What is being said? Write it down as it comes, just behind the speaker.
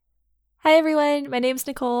Hi everyone, my name's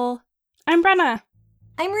Nicole. I'm Brenna.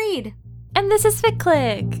 I'm Reed. And this is Fic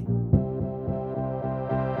Click.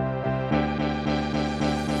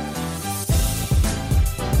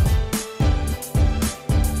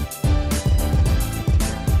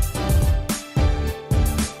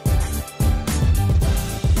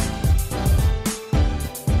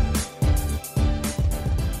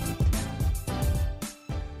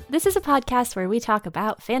 This is a podcast where we talk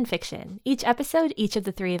about fan fiction. Each episode, each of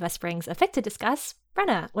the three of us brings a fic to discuss.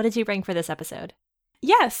 Brenna, what did you bring for this episode?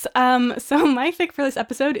 Yes, so my fic for this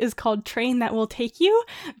episode is called Train That Will Take You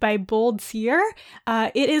by Bold Seer.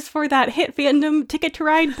 It is for that hit fandom Ticket to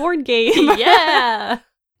Ride board game. Yeah!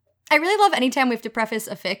 I really love anytime we have to preface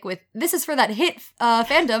a fic with, this is for that hit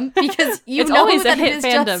fandom, because you it's know always that a hit it is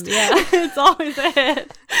fandom, just... yeah. It's always a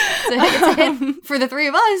hit. It's a hit for the three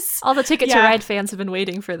of us. All the Ticket to Ride fans have been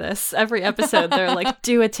waiting for this. Every episode, they're like,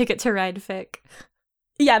 do a Ticket to Ride fic.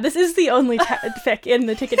 Yeah, this is the only fic in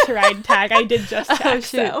the Ticket to Ride tag. I did just check. Oh, shoot.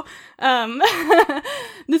 So,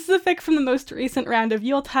 this is a fic from the most recent round of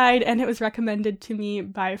Yuletide, and it was recommended to me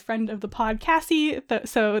by a friend of the pod, Cassie.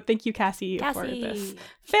 So thank you, Cassie, for this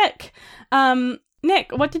fic.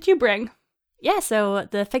 Nick, what did you bring? Yeah, so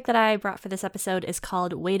the fic that I brought for this episode is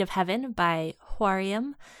called Weight of Heaven by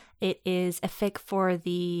Huarium. It is a fic for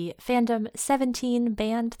the fandom 17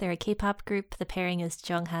 band. They're a K-pop group. The pairing is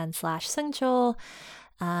Jonghan / Seungchul.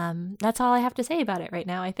 That's all I have to say about it right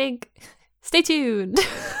now, I think. Stay tuned.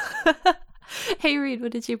 Hey, Reed,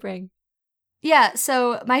 what did you bring? Yeah,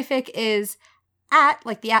 so my fic is @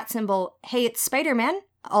 like the @ symbol, Hey, It's Spider-Man,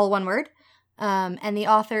 all one word. And the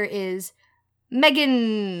author is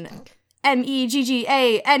Megan, Meggann,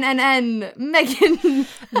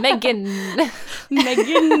 Megan.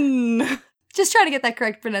 Megan. Just trying to get that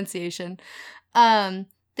correct pronunciation.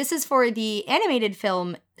 This is for the animated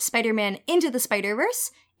film Spider-Man Into the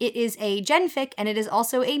Spider-Verse. It is a gen fic, and it is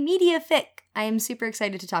also a media fic. I am super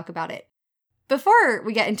excited to talk about it. Before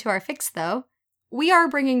we get into our fics, though, we are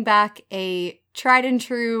bringing back a tried and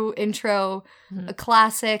true intro, a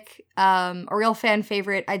classic, a real fan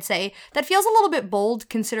favorite, I'd say, that feels a little bit bold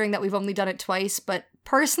considering that we've only done it twice, but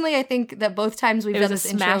personally I think that both times we've done this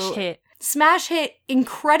intro... Smash hit,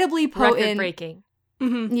 incredibly potent. Record-breaking.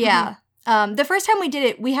 Mm-hmm. Yeah. The first time we did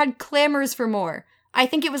it, we had clamors for more. I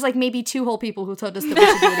think it was like maybe 2 whole people who told us that we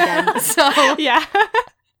should do it again. So yeah.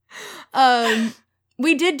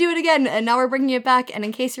 We did do it again, and now we're bringing it back. And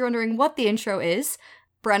in case you're wondering what the intro is,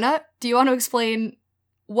 Brenna, do you want to explain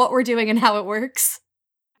what we're doing and how it works?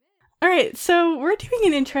 All right, so we're doing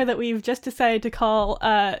an intro that we've just decided to call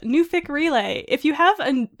New Fic Relay. If you have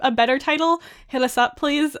a better title, hit us up,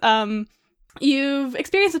 please. You've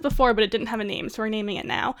experienced it before, but it didn't have a name, so we're naming it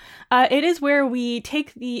now. It is where we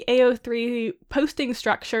take the AO3 posting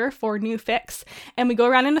structure for new fics, and we go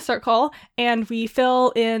around in a circle, and we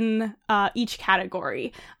fill in each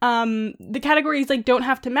category. The categories don't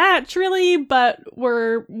have to match, really, but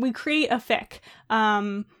we create a fic.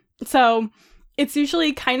 So it's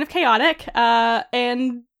usually kind of chaotic,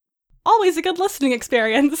 and always a good listening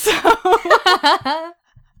experience. So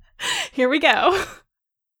here we go.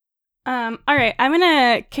 All right, I'm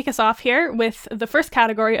gonna kick us off here with the first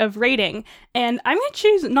category of rating, and I'm gonna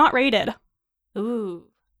choose not rated. Ooh,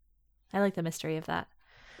 I like the mystery of that.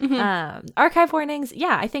 Mm-hmm. Archive warnings,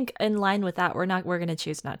 yeah, I think in line with that, we're gonna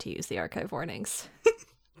choose not to use the archive warnings.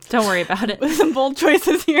 Don't worry about it. Some bold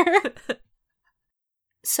choices here.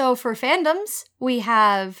 So for fandoms, we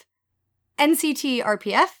have NCT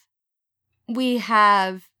RPF, we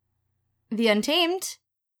have The Untamed,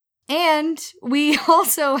 and we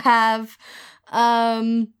also have,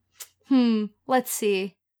 let's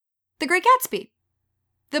see, The Great Gatsby.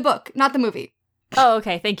 The book, not the movie. Oh,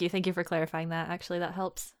 okay, thank you. Thank you for clarifying that. Actually, that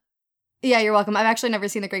helps. Yeah, you're welcome. I've actually never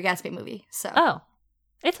seen The Great Gatsby movie, so. Oh,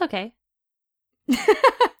 it's okay. I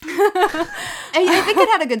think it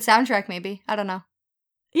had a good soundtrack, maybe. I don't know.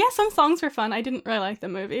 Yeah, some songs were fun. I didn't really like the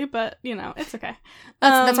movie, but, it's okay.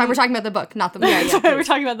 That's why we're talking about the book, not the movie. That's why we're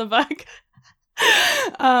talking about the book.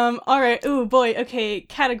 All right. Ooh, boy. Okay,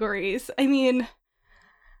 categories. I mean,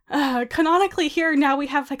 canonically here, now we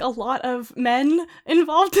have, a lot of men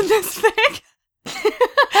involved in this fic.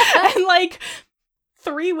 And,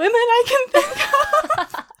 3 women I can think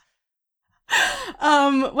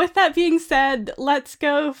of. With that being said, let's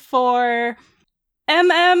go for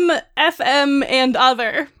MM, FM, and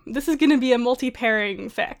other. This is going to be a multi-pairing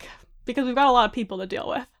fic, because we've got a lot of people to deal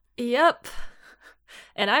with. Yep.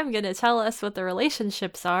 And I'm going to tell us what the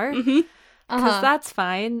relationships are, because Mm-hmm. that's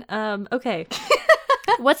fine. Okay.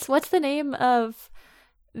 What's the name of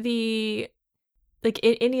the,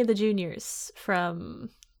 any of the juniors from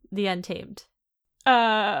The Untamed?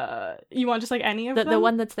 You want just like any of them? The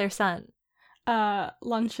one that's their son. Lan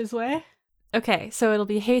Shizue. Okay, so it'll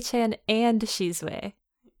be Hei-chan and Shizue.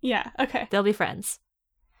 Yeah, okay. They'll be friends.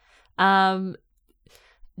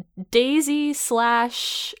 Daisy / Lan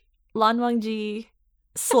Wangji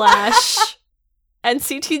 /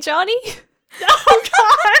 NCT Johnny? Oh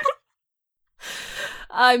god!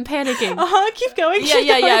 I'm panicking. Keep going.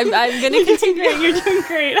 Yeah. I'm gonna continue. You're doing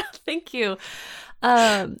great. Thank you.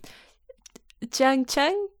 Jiang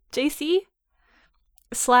Cheng, JC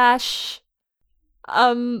 /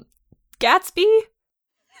 Gatsby.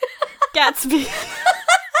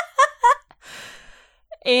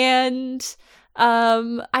 And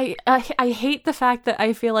I hate the fact that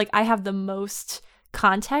I feel like I have the most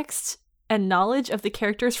context and knowledge of the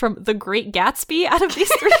characters from The Great Gatsby out of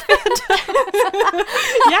these 3 fandoms.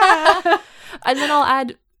 Yeah. And then I'll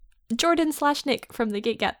add Jordan / Nick from The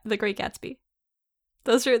Great Gatsby.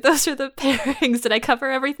 Those are the pairings. Did I cover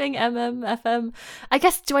everything? MM, FM? I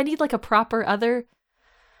guess, do I need like a proper other?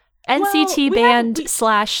 NCT band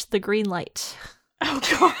 / The Green Light. Oh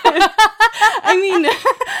god. I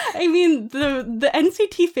mean the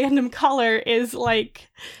NCT fandom color is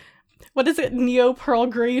like, what is it, neo pearl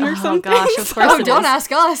green or something? Oh gosh, of course. Oh, don't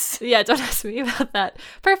ask us. Yeah, don't ask me about that.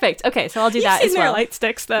 Perfect. Okay, so I'll do that as their well. light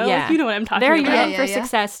sticks though. Yeah. Like, you know what I'm talking They're about. young for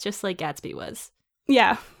success, just like Gatsby was.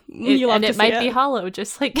 Yeah. And it might be hollow,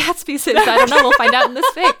 just like Gatsby's is. I don't know. We'll find out in this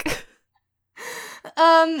fic.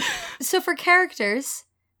 So for characters,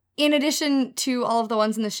 in addition to all of the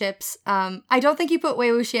ones in the ships, I don't think you put Wei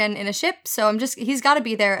Wuxian in a ship, so he's got to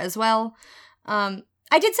be there as well. I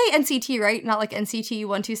did say NCT, right? Not like NCT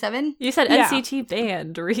 127. You said NCT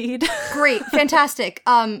band, Reed. Great, fantastic.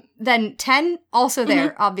 Then 10 also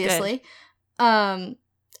there, obviously. Good.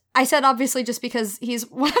 I said obviously just because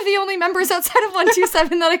he's one of the only members outside of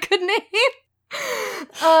 127 that I could name.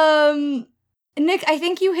 Nick, I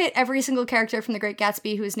think you hit every single character from The Great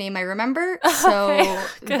Gatsby whose name I remember, so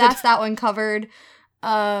okay, that's that one covered.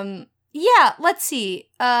 Yeah, let's see.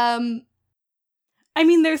 I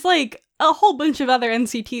mean, there's like a whole bunch of other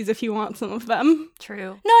NCTs if you want some of them.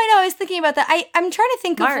 True. No, I know, I was thinking about that. I'm trying to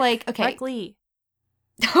think of like, okay. Mark Lee.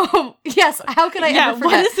 Oh, yes, how could I ever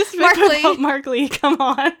forget? What is this Mark Lee. about Mark Lee? Come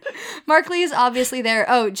on. Mark Lee is obviously there.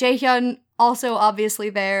 Oh, Jaehyun also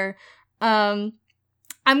obviously there. I'm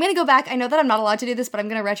going to go back. I know that I'm not allowed to do this, but I'm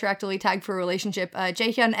going to retroactively tag for a relationship.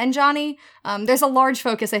 Jaehyun and Johnny. There's a large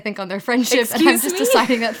focus, I think, on their friendship, and I'm just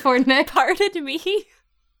deciding that for Nick. Pardon me?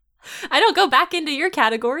 I don't go back into your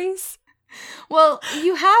categories. Well,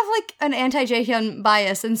 you have, like, an anti-Jaehyun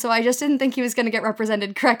bias, and so I just didn't think he was going to get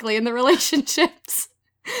represented correctly in the relationships.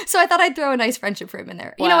 So I thought I'd throw a nice friendship for him in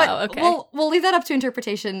there. Wow, you know what? Okay. We'll leave that up to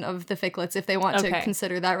interpretation of the ficlets if they want to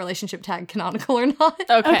consider that relationship tag canonical or not.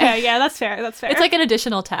 Okay, yeah, that's fair. It's like an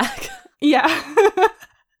additional tag. Yeah.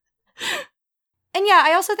 And yeah,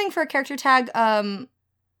 I also think for a character tag, I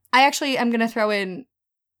actually am going to throw in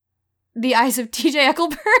the eyes of TJ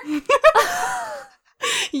Eckleburn.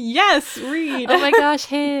 Yes, Reed. Oh my gosh,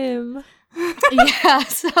 him. Yeah,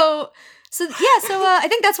 so I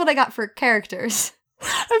think that's what I got for characters.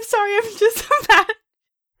 I'm sorry, I'm just mad.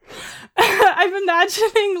 I'm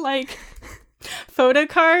imagining, like, photo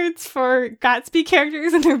cards for Gatsby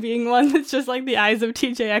characters, and there being one that's just, like, the eyes of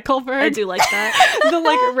TJ Eckleburn. I do like that. The,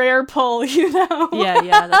 like, rare pull, you know?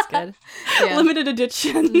 Yeah, that's good. Yeah. Limited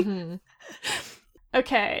edition. Mm-hmm.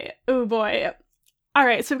 Okay. Oh, boy. All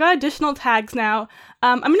right, so we've got additional tags now.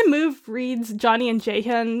 I'm going to move Reed's Johnny and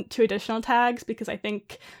Jaehyun to additional tags because I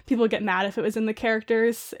think people would get mad if it was in the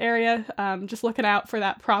characters area. Just looking out for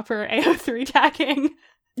that proper AO3 tagging.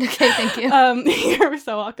 Okay, thank you. You're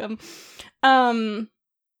so welcome.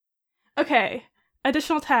 Okay,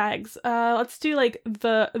 additional tags. Let's do like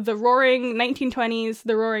the roaring 1920s,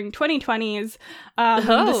 the roaring 2020s.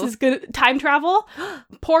 This is good. Time travel,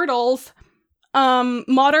 portals.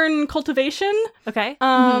 Modern cultivation. Okay.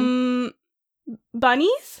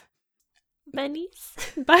 Bunnies.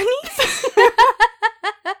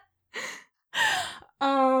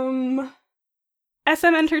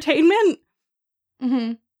 SM Entertainment.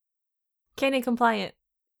 Mm-hmm. Canon compliant.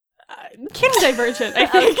 Canon Divergent, I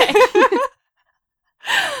think. Okay.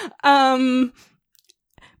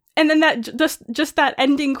 And then that just that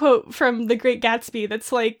ending quote from The Great Gatsby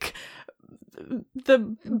that's like, the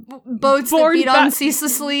boats that beat on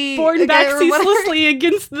ceaselessly, borne back ceaselessly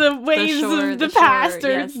against the waves of the past,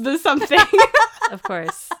 or yes. the something. Of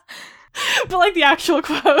course. But like the actual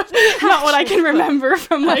quote, not what I can remember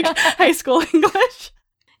from like high school English.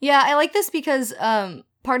 Yeah, I like this because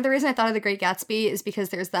part of the reason I thought of The Great Gatsby is because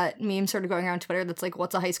there's that meme sort of going around Twitter that's like,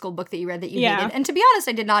 what's a high school book that you read that you hated? And to be honest,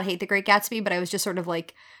 I did not hate The Great Gatsby, but I was just sort of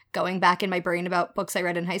like going back in my brain about books I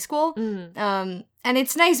read in high school. And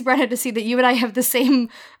it's nice, Brenna, to see that you and I have the same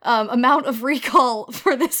amount of recall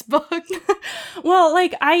for this book. Well,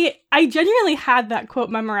 like, I genuinely had that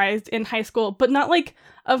quote memorized in high school, but not, like,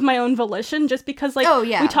 of my own volition, just because, like,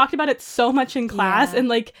 we talked about it so much in class, and,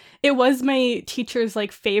 like, it was my teacher's,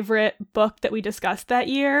 like, favorite book that we discussed that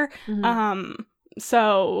year.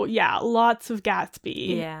 So, yeah, lots of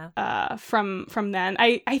Gatsby from then.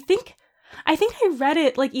 I think I read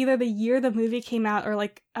it, like, either the year the movie came out or,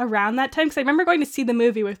 like, around that time, because I remember going to see the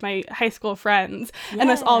movie with my high school friends,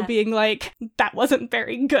 and us all being like, that wasn't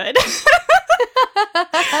very good.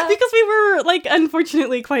 Because we were, like,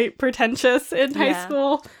 unfortunately quite pretentious in high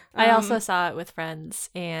school. I also saw it with friends,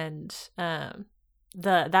 and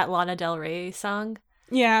that Lana Del Rey song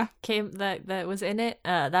came that was in it.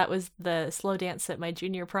 That was the slow dance at my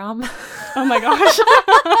junior prom. Oh my gosh.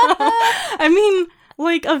 I mean,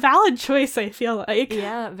 like, a valid choice, I feel like.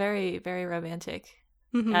 Yeah, very, very romantic,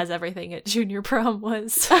 as everything at junior prom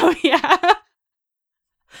was. Oh, yeah.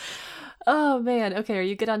 Oh, man. Okay, are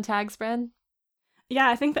you good on tags, Bren? Yeah,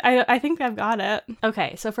 I think I've got it.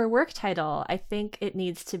 Okay, so for work title, I think it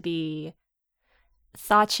needs to be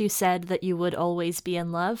Thought You Said That You Would Always Be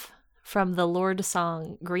in Love from the Lorde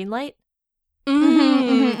song Greenlight.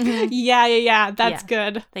 Yeah, that's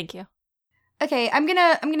good. Thank you. Okay, I'm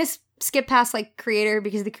gonna skip past, like, creator,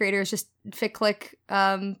 because the creator is just FicClick,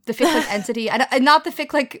 the FicClick entity, and not the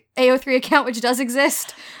FicClick AO3 account, which does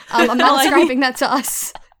exist. I'm not ascribing that to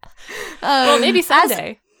us. Well, maybe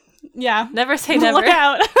someday. Never say never. Look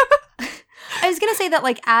out. I was gonna say that,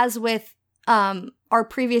 like, as with our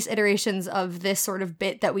previous iterations of this sort of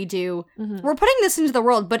bit that we do, we're putting this into the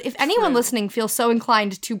world, but if anyone listening feels so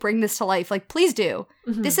inclined to bring this to life, like, please do.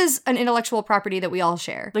 This is an intellectual property that we all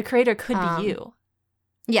share. The creator could be you.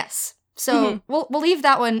 Yes. So we'll leave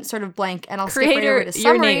that one sort of blank, and I'll skip right over to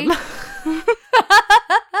summary. Your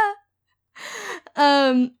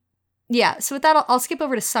name. Yeah, so with that, I'll skip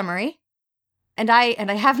over to summary. And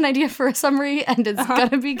I have an idea for a summary, and it's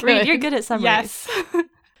gonna be good. Reed, you're good at summaries. Yes.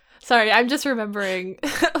 Sorry, I'm just remembering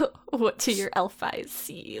what to your elf eyes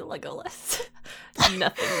see, Legolas.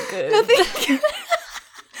 Nothing good. Nothing good.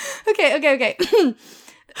 Okay. It's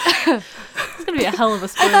gonna be a hell of a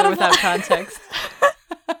spoiler without context.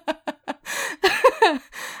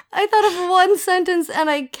 I thought of one sentence, and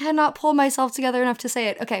I cannot pull myself together enough to say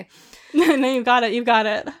it. Okay. No, you got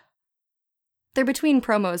it. They're between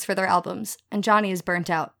promos for their albums, and Johnny is burnt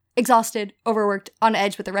out, exhausted, overworked, on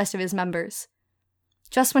edge with the rest of his members.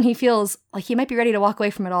 Just when he feels like he might be ready to walk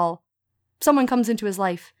away from it all, someone comes into his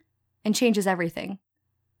life and changes everything.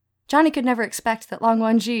 Johnny could never expect that Long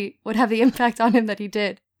Wan Ji would have the impact on him that he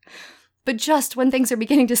did. But just when things are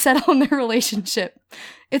beginning to settle in their relationship,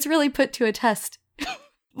 it's really put to a test.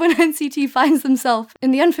 When NCT finds themselves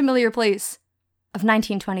in the unfamiliar place of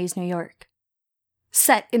 1920s New York.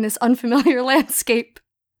 Set in this unfamiliar landscape,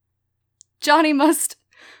 Johnny must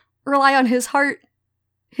rely on his heart,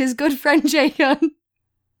 his good friend Jaehyun,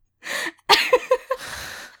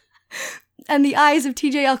 and the eyes of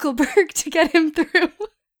TJ Eichelberg to get him through.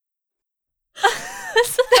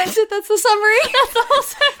 That's it. That's the summary. That's the whole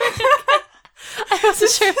summary. I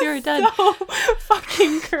wasn't sure if you were done. So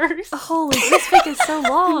fucking cursed. Holy, this fic is so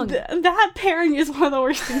long. That pairing is one of the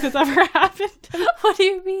worst things that's ever happened. What do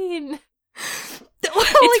you mean?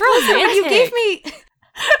 It's romantic. When you gave me,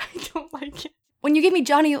 I don't like it. When you gave me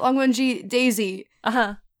Johnny, Long Wan Ji, Daisy,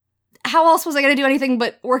 how else was I going to do anything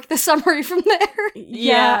but work the summary from there?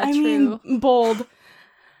 Yeah, I true. mean, bold.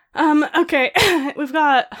 Okay, we've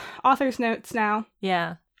got author's notes now.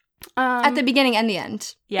 Yeah. At the beginning and the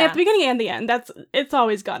end. Yeah. At the beginning and the end. It's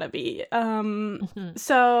always gotta be.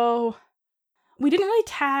 So we didn't really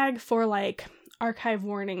tag for, like, archive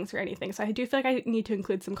warnings or anything, so I do feel like I need to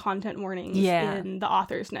include some content warnings in the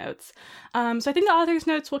author's notes. So I think the author's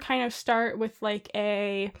notes will kind of start with, like,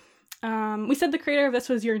 a we said the creator of this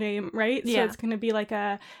was your name, right? Yeah. So it's gonna be like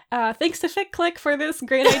a thanks to FicClick for this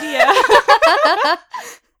great idea.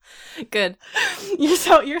 Good.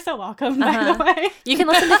 You're so welcome, by the way. You can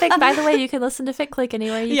listen to Fic, by the way, you can listen to FicClick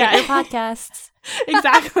anywhere you get your podcasts.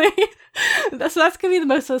 Exactly. So that's gonna be the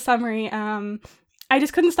most of the summary. I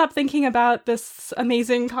just couldn't stop thinking about this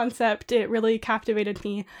amazing concept. It really captivated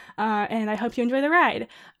me, and I hope you enjoy the ride.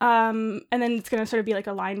 And then it's going to sort of be like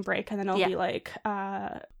a line break, and then it'll be like,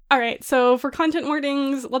 all right, so for content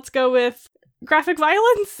warnings, let's go with graphic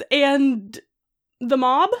violence and the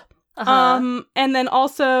mob. And then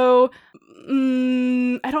also,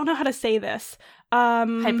 I don't know how to say this.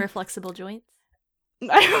 Hyper flexible joints.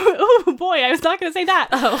 Oh boy, I was not gonna say that.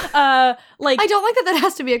 Like I don't like that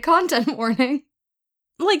has to be a content warning.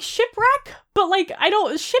 Like shipwreck, but like I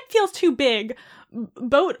don't. Ship feels too big.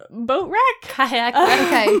 Boat wreck. Kayak wreck.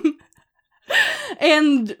 Okay.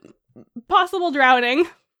 And possible drowning.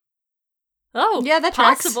 Oh, Yeah, that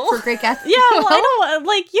possible. tracks for Great Gatsby. Yeah, well, I don't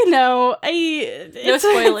like, you know, No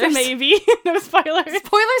spoilers. It's a maybe. No spoilers.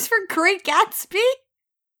 Spoilers for Great Gatsby?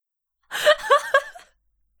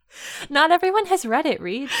 Not everyone has read it,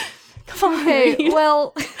 Reed. Come on, Okay, Reed.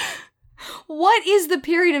 well, what is the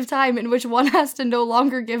period of time in which one has to no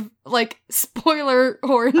longer give, like, spoiler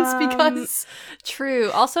horns because...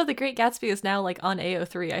 True. Also, The Great Gatsby is now like on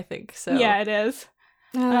AO3, I think. So Yeah, it is.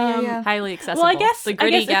 yeah. highly accessible. Well, I guess The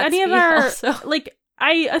Gritty if any of Gatsby our also. like,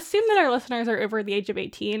 I assume that our listeners are over the age of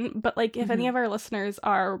 18, but like, if any of our listeners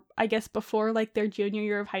are, I guess, before like their junior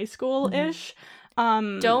year of high school ish,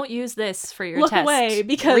 Don't use this for your look test. away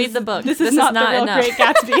because read the book. This is not the real enough. Great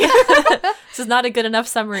Gatsby. This is not a good enough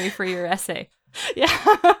summary for your essay.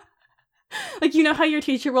 Yeah. Like, you know how your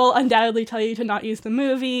teacher will undoubtedly tell you to not use the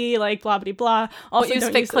movie, like blah blah blah. Also, use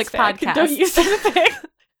don't Fic use Click this fic. Podcast. Don't use this fic.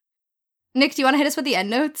 Nick, do you want to hit us with the end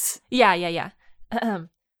notes? Yeah.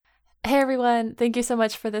 Hey everyone, thank you so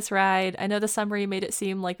much for this ride. I know the summary made it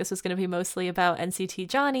seem like this was going to be mostly about NCT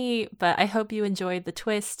Johnny, but I hope you enjoyed the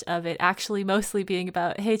twist of it actually mostly being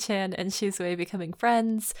about Haechan and Shizue becoming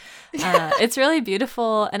friends. It's really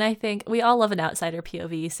beautiful, and I think we all love an outsider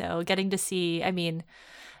POV, so getting to see, I mean,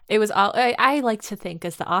 it was all, I like to think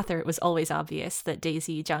as the author it was always obvious that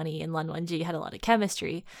Daisy, Johnny, and Lan Wonji had a lot of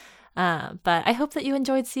chemistry. But I hope that you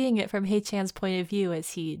enjoyed seeing it from Haechan's point of view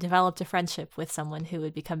as he developed a friendship with someone who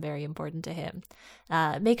would become very important to him.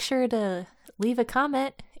 Make sure to leave a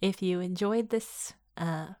comment if you enjoyed this.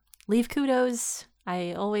 Leave kudos.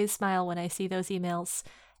 I always smile when I see those emails.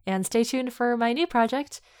 And stay tuned for my new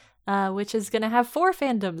project, which is going to have 4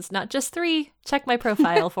 fandoms, not just 3. Check my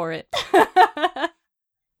profile for it.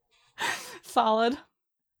 Solid.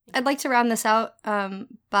 I'd like to round this out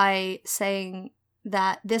by saying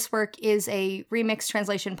that this work is a remix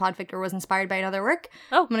translation. Pod Victor was inspired by another work.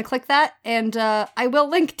 Oh. I'm going to click that, and I will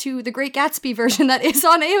link to the Great Gatsby version that is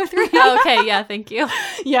on AO3. Okay, yeah, thank you.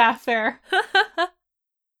 Yeah, fair.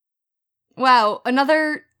 Wow,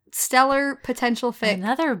 another stellar potential fic.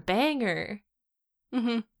 Another banger.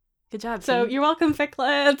 Mm-hmm. Good job. So team. you're welcome,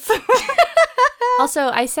 ficlets. Also,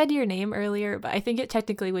 I said your name earlier, but I think it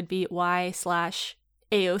technically would be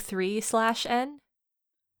Y/AO3/N.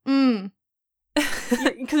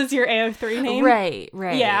 Because it's your AO3 name. Right.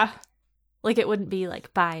 Yeah. Like it wouldn't be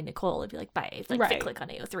like by Nicole, it'd be like by like Right. click on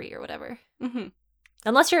AO3 or whatever. Mm-hmm.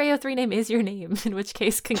 Unless your AO3 name is your name, in which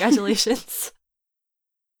case, congratulations.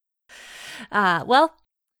 Well,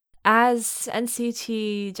 as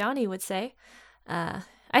NCT Johnny would say, I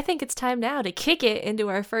think it's time now to kick it into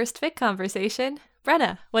our first fic conversation.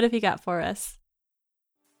 Brenna, what have you got for us?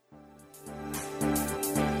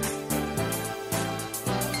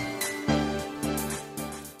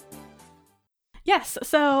 Yes,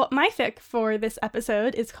 so my fic for this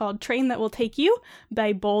episode is called Train That Will Take You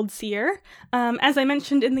by Bold Seer. As I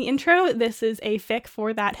mentioned in the intro, this is a fic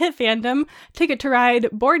for that hit fandom, Ticket to Ride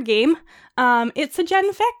board game. It's a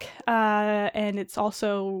gen fic, and it's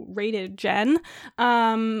also rated gen.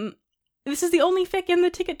 This is the only fic in the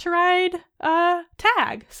Ticket to Ride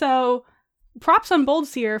tag, so props on Bold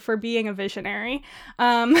Seer for being a visionary,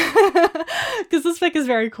 because this fic is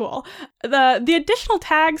very cool. The additional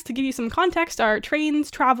tags to give you some context are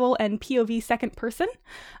trains, travel, and POV second person.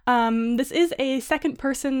 This is a second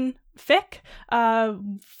person fic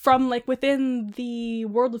from like within the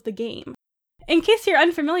world of the game. In case you're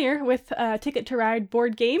unfamiliar with Ticket to Ride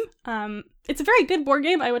board game, it's a very good board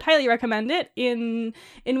game. I would highly recommend it, in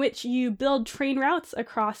which you build train routes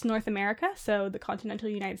across North America, so the continental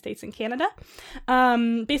United States and Canada.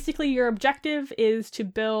 Basically, your objective is to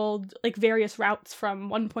build like various routes from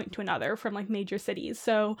one point to another from like major cities.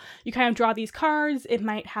 So you kind of draw these cards. It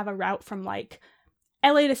might have a route from like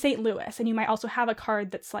LA to St. Louis, and you might also have a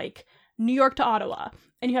card that's like New York to Ottawa.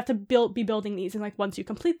 And you have to be building these, and like once you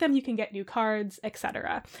complete them, you can get new cards,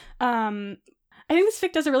 etc. I think this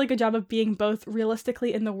fic does a really good job of being both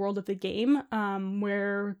realistically in the world of the game,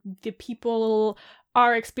 where the people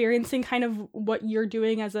are experiencing kind of what you're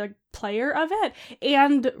doing as a player of it,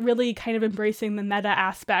 and really kind of embracing the meta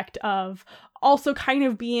aspect of also kind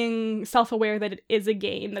of being self-aware that it is a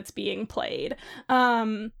game that's being played.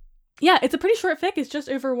 Yeah, it's a pretty short fic. It's just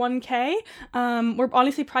over 1K. We're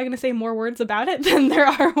honestly probably going to say more words about it than there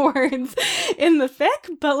are words in the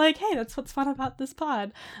fic, but like, hey, that's what's fun about this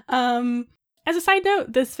pod. As a side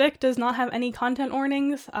note, this fic does not have any content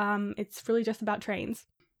warnings. It's really just about trains.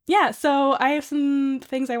 Yeah, so I have some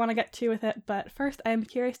things I want to get to with it, but first I'm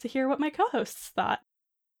curious to hear what my co-hosts thought.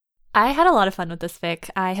 I had a lot of fun with this fic.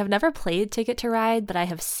 I have never played Ticket to Ride, but I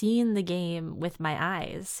have seen the game with my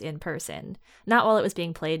eyes in person. Not while it was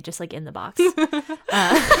being played, just like in the box. So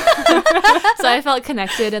I felt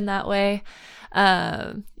connected in that way.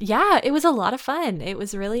 Yeah, it was a lot of fun. It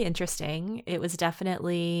was really interesting. It was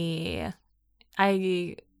definitely...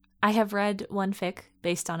 I have read one fic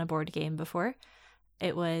based on a board game before.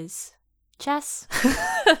 It was chess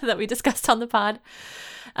that we discussed on the pod.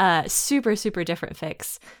 Super, super different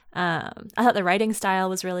fics. I thought the writing style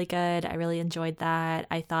was really good. I really enjoyed that.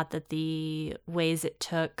 I thought that the ways it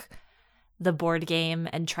took the board game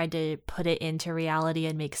and tried to put it into reality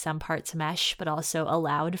and make some parts mesh, but also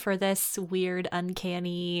allowed for this weird,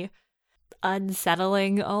 uncanny,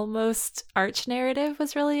 unsettling almost arch narrative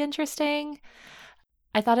was really interesting.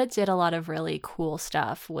 I thought it did a lot of really cool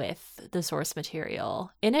stuff with the source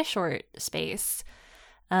material in a short space.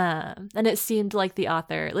 And it seemed like the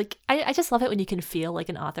author, like, I just love it when you can feel like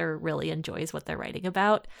an author really enjoys what they're writing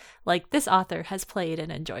about. Like, this author has played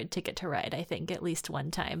and enjoyed Ticket to Ride, I think, at least one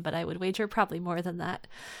time, but I would wager probably more than that.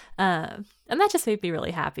 And that just made me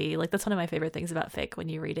really happy. Like, that's one of my favorite things about fic, when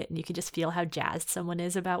you read it and you can just feel how jazzed someone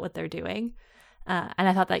is about what they're doing. And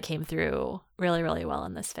I thought that came through really, really well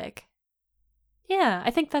in this fic. Yeah,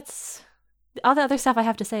 I think that's all the other stuff I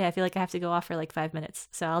have to say. I feel like I have to go off for like 5 minutes,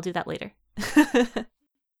 so I'll do that later.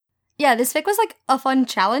 Yeah, this fic was like a fun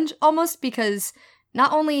challenge almost, because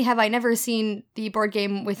not only have I never seen the board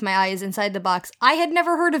game with my eyes inside the box, I had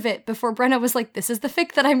never heard of it before Brenna was like, this is the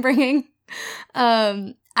fic that I'm bringing.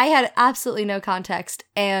 I had absolutely no context,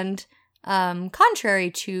 and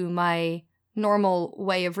contrary to my normal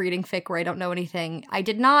way of reading fic where I don't know anything, I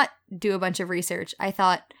did not do a bunch of research. I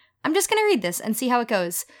thought, I'm just going to read this and see how it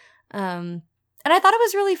goes. And I thought it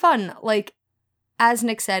was really fun. Like, as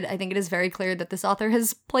Nick said, I think it is very clear that this author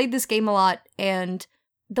has played this game a lot, and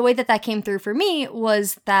the way that that came through for me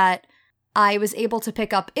was that I was able to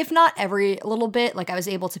pick up, if not every little bit, like I was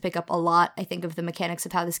able to pick up a lot, I think, of the mechanics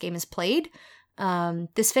of how this game is played.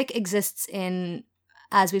 This fic exists in,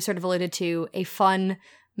 as we've sort of alluded to, a fun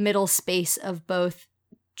middle space of both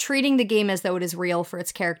treating the game as though it is real for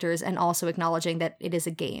its characters and also acknowledging that it is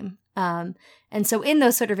a game. And so in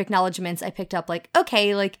those sort of acknowledgements, I picked up like,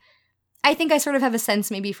 okay, like, I think I sort of have a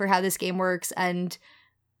sense maybe for how this game works and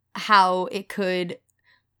how it could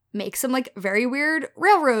make some like very weird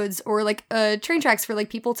railroads or like train tracks for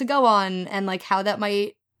like people to go on, and like how that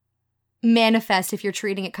might manifest if you're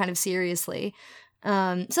treating it kind of seriously.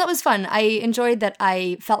 So that was fun. I enjoyed that.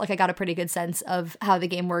 I felt like I got a pretty good sense of how the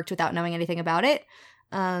game worked without knowing anything about it.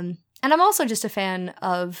 And I'm also just a fan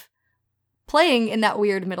of playing in that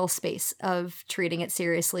weird middle space of treating it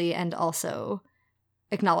seriously and also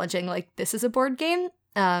acknowledging like this is a board game.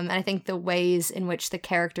 And I think the ways in which the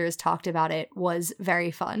characters talked about it was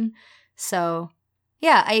very fun. So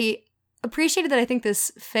yeah, I appreciated that. I think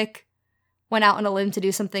this fic went out on a limb to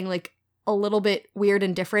do something like a little bit weird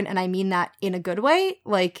and different, and I mean that in a good way.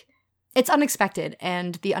 Like, it's unexpected,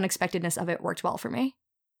 and the unexpectedness of it worked well for me.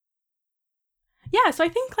 Yeah, so I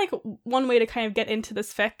think like one way to kind of get into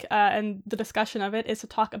this fic and the discussion of it is to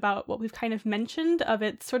talk about what we've kind of mentioned of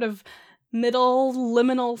its sort of middle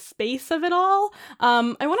liminal space of it all.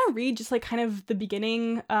 I want to read just like kind of the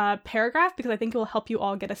beginning paragraph, because I think it will help you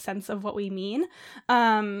all get a sense of what we mean.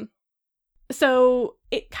 So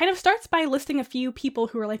it kind of starts by listing a few people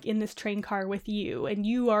who are like in this train car with you, and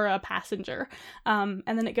you are a passenger. And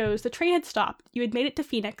then it goes, the train had stopped. You had made it to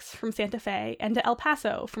Phoenix from Santa Fe and to El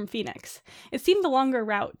Paso from Phoenix. It seemed the longer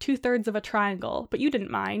route, 2/3 of a triangle, but you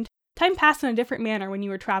didn't mind. Time passed in a different manner when you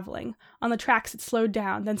were traveling. On the tracks it slowed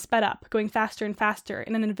down, then sped up, going faster and faster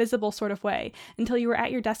in an invisible sort of way, until you were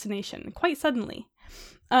at your destination, quite suddenly.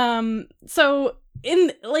 So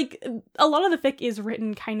in like a lot of the fic is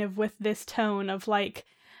written kind of with this tone of like,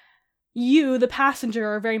 you, the passenger,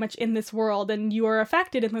 are very much in this world, and you are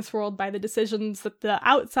affected in this world by the decisions that the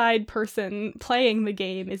outside person playing the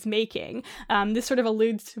game is making. This sort of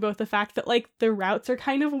alludes to both the fact that, like, the routes are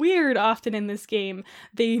kind of weird often in this game.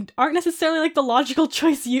 They aren't necessarily, like, the logical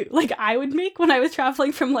choice I would make when I was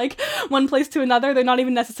traveling from, like, one place to another. They're not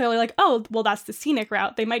even necessarily like, oh, well, that's the scenic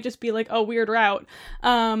route. They might just be, like, a weird route.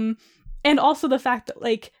 And also the fact that,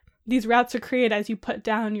 like, these routes are created as you put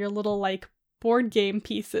down your little, like, board game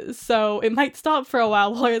pieces, so it might stop for a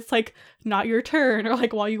while it's like not your turn, or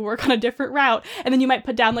like while you work on a different route, and then you might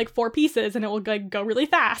put down like 4 pieces and it will like go really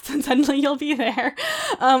fast and suddenly you'll be there.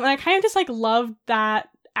 And I kind of just like love that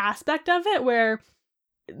aspect of it, where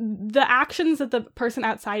the actions that the person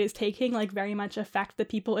outside is taking like very much affect the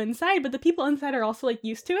people inside, but the people inside are also like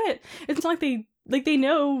used to it. It's not like they like they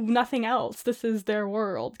know nothing else. This is their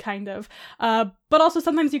world, kind of. But also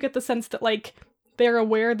sometimes you get the sense that like they're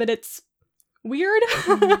aware that it's weird.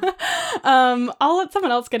 I'll let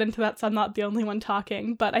someone else get into that, so I'm not the only one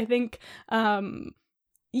talking. But I think,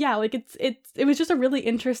 yeah, like it was just a really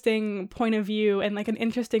interesting point of view and like an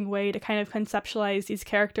interesting way to kind of conceptualize these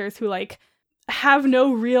characters who like have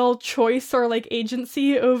no real choice or like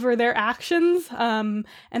agency over their actions, and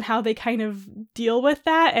how they kind of deal with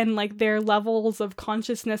that, and like their levels of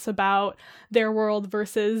consciousness about their world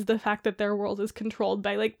versus the fact that their world is controlled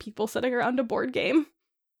by like people sitting around a board game.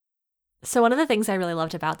 So one of the things I really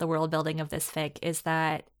loved about the world building of this fic is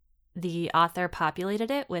that the author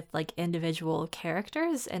populated it with like individual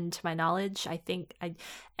characters, and to my knowledge,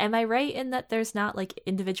 am I right in that there's not like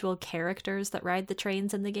individual characters that ride the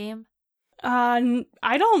trains in the game?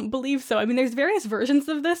 I don't believe so. I mean, there's various versions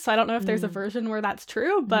of this, so I don't know if there's a version where that's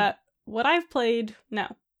true, but what I've played, no.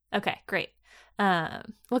 Okay, great. Well,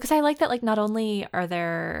 because I like that, like, not only are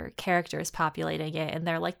there characters populating it and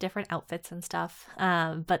they're like different outfits and stuff,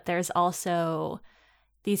 but there's also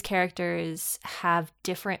these characters have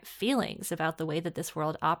different feelings about the way that this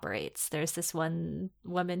world operates. There's this one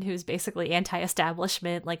woman who's basically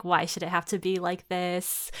anti-establishment, like, why should it have to be like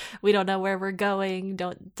this? We don't know where we're going.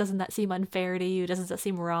 Doesn't that seem unfair to you? Doesn't that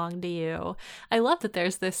seem wrong to you? I love that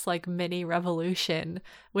there's this like mini revolution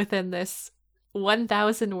within this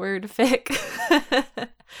 1,000 word fic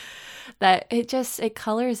that it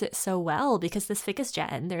colors it so well, because this fic is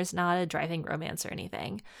Jen. There's not a driving romance or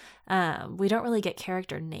anything. We don't really get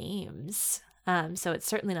character names, so it's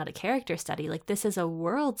certainly not a character study. Like, this is a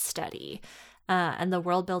world study, and the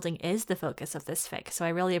world building is the focus of this fic. So I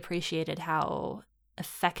really appreciated how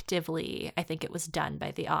effectively I think it was done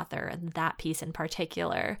by the author, and that piece in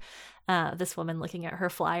particular. This woman looking at her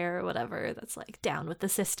flyer or whatever that's like down with the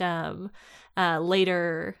system,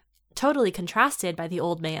 later totally contrasted by the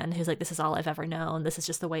old man who's like, this is all I've ever known. This is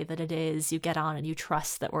just the way that it is. You get on and you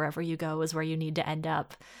trust that wherever you go is where you need to end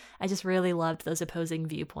up. I just really loved those opposing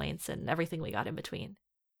viewpoints and everything we got in between.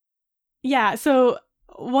 Yeah, so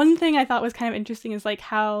one thing I thought was kind of interesting is like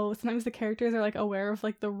how sometimes the characters are like aware of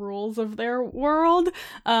like the rules of their world.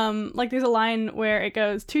 Like there's a line where it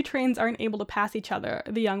goes, 2 trains aren't able to pass each other,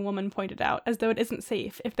 the young woman pointed out, as though it isn't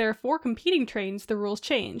safe. If there are 4 competing trains, the rules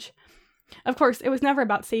change. Of course, it was never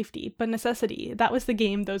about safety, but necessity. That was the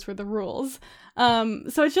game, those were the rules.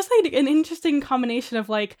 So it's just like an interesting combination of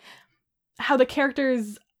like how the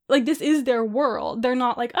characters, like, this is their world. They're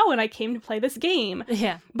not like, oh, and I came to play this game.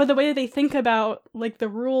 Yeah. But the way that they think about like the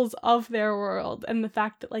rules of their world, and the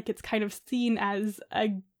fact that like it's kind of seen as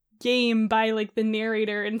a game by like the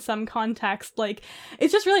narrator in some context, like,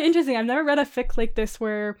 it's just really interesting. I've never read a fic like this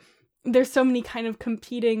where there's so many kind of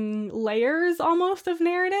competing layers almost of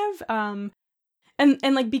narrative. And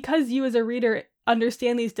like, because you as a reader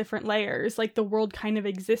understand these different layers, like the world kind of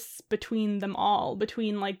exists between them all,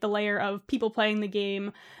 between like the layer of people playing the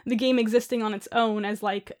game existing on its own as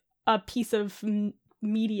like a piece of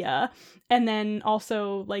media, and then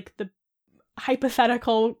also like the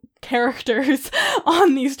hypothetical characters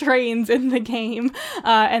on these trains in the game,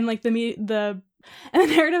 and like and the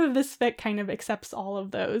narrative of this fic kind of accepts all of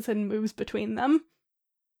those and moves between them.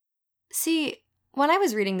 See, when I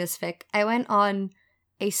was reading this fic, I went on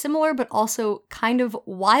a similar but also kind of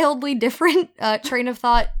wildly different train of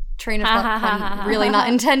thought pun, really not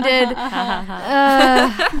intended.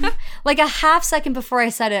 Like a half second before I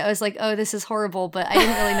said it, I was like, oh, this is horrible, but I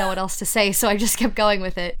didn't really know what else to say, so I just kept going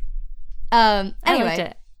with it.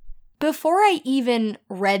 Anyway, before I even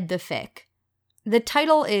read the fic, the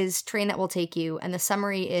title is Train That Will Take You, and the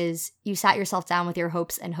summary is, you sat yourself down with your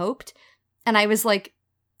hopes and hoped. And I was like,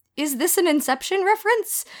 is this an Inception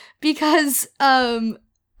reference? Because,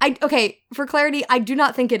 okay, for clarity, I do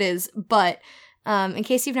not think it is, but in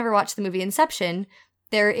case you've never watched the movie Inception,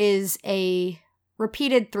 there is a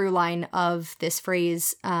repeated through line of this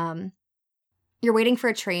phrase, you're waiting for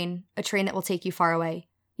a train that will take you far away.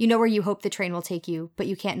 You know where you hope the train will take you, but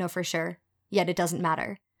you can't know for sure, yet it doesn't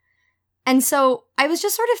matter. And so I was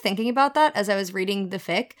just sort of thinking about that as I was reading the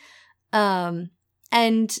fic.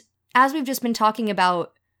 And as we've just been talking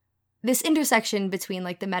about this intersection between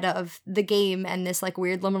like the meta of the game and this like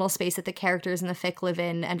weird liminal space that the characters in the fic live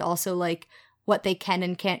in, and also like what they can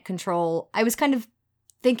and can't control, I was kind of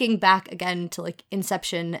thinking back again to like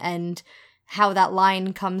Inception and how that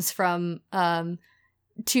line comes from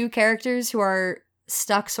 2 characters who are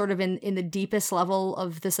stuck sort of in the deepest level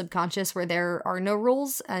of the subconscious where there are no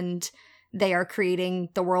rules and they are creating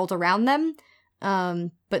the world around them.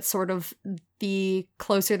 But sort of the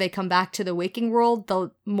closer they come back to the waking world,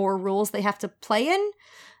 the more rules they have to play in.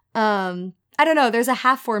 I don't know, there's a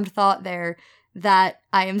half-formed thought there that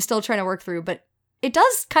I am still trying to work through, but it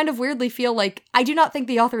does kind of weirdly feel like, I do not think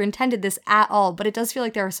the author intended this at all, but it does feel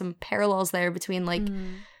like there are some parallels there between like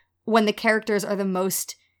when the characters are the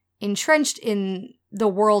most entrenched in the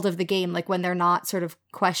world of the game, like when they're not sort of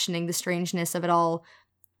questioning the strangeness of it all,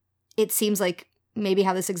 it seems like maybe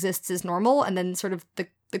how this exists is normal, and then sort of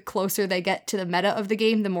the closer they get to the meta of the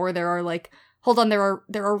game, the more there are like, hold on, there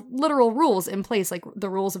are literal rules in place, like the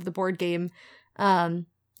rules of the board game.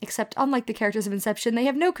 Except unlike the characters of Inception, they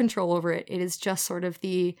have no control over it. It is just sort of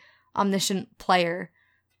the omniscient player.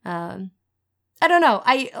 I don't know.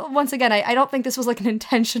 I don't think this was like an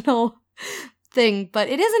intentional thing, but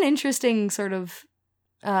it is an interesting sort of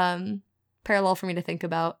parallel for me to think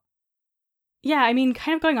about. Yeah, I mean,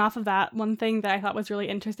 kind of going off of that, one thing that I thought was really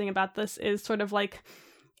interesting about this is sort of like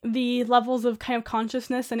the levels of kind of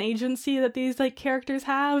consciousness and agency that these like characters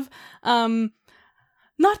have.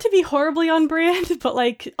 Not to be horribly on brand, but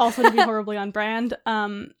like also to be horribly on brand.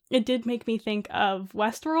 It did make me think of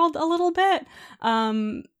Westworld a little bit.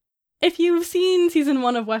 If you've seen season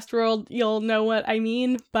 1 of Westworld, you'll know what I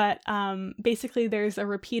mean, but basically there's a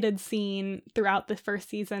repeated scene throughout the first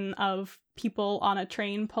season of people on a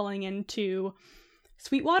train pulling into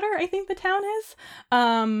Sweetwater, I think the town is.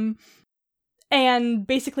 And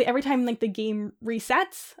basically every time like the game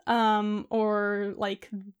resets, or like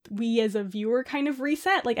we as a viewer kind of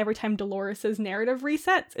reset, like every time Dolores's narrative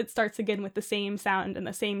resets, it starts again with the same sound and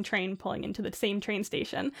the same train pulling into the same train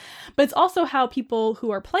station. But it's also how people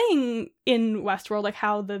who are playing in Westworld, like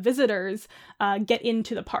how the visitors get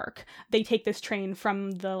into the park. They take this train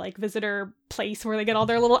from the like visitor place where they get all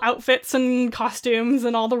their little outfits and costumes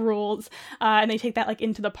and all the rules, and they take that like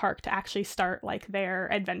into the park to actually start like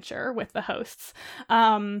their adventure with the hosts.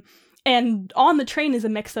 And on the train is a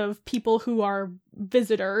mix of people who are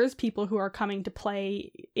visitors, people who are coming to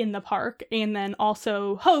play in the park, and then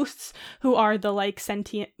also hosts who are the like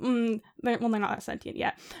sentient, they're not sentient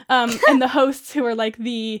yet, and the hosts who are like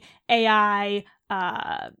the AI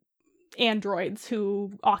androids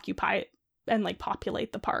who occupy and like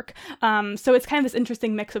populate the park. So it's kind of this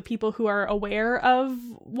interesting mix of people who are aware of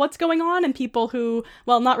what's going on and people who,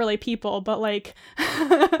 well, not really people, but like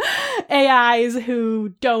AIs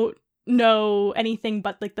who don't know anything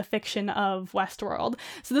but like the fiction of Westworld.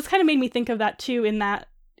 So this kind of made me think of that too,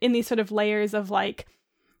 in these sort of layers of like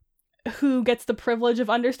who gets the privilege of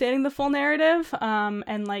understanding the full narrative,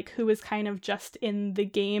 and like who is kind of just in the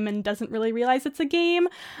game and doesn't really realize it's a game.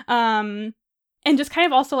 And just kind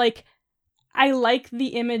of also like, I like the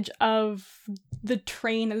image of the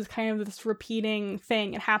train as kind of this repeating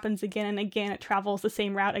thing. It happens again and again. It travels the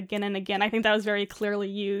same route again and again. I think that was very clearly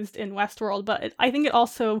used in Westworld, but I think it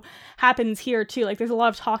also happens here too. Like there's a lot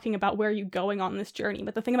of talking about where you're going on this journey,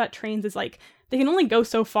 but the thing about trains is like they can only go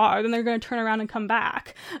so far, then they're going to turn around and come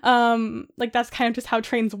back. Like that's kind of just how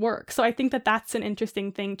trains work. So I think that that's an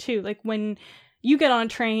interesting thing too. Like when you get on a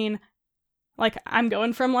train, like I'm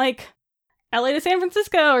going from like LA to San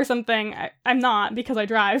Francisco or something. I'm not because I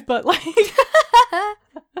drive, but like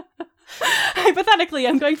hypothetically,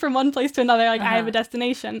 I'm going from one place to another. Like I have a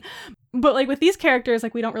destination, but like with these characters,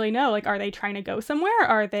 like we don't really know. Like, are they trying to go somewhere?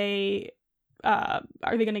 Are they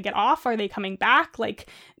going to get off? Are they coming back? Like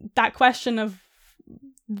that question of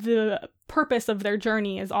the purpose of their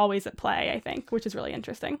journey is always at play, I think, which is really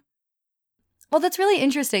interesting. Well, that's really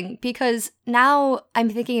interesting because now I'm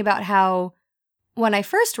thinking about how when I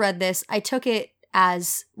first read this, I took it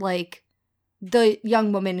as, like, the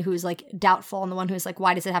young woman who's, like, doubtful and the one who's, like,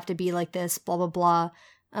 why does it have to be like this, blah, blah,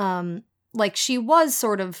 blah. Like, she was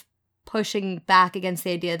sort of pushing back against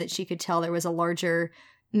the idea that she could tell there was a larger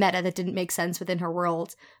meta that didn't make sense within her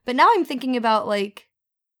world. But now I'm thinking about, like,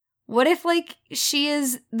 what if, like, she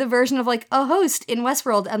is the version of, like, a host in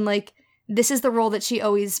Westworld and, like, this is the role that she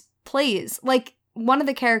always plays? Like, one of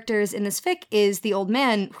the characters in this fic is the old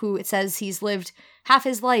man who it says he's lived half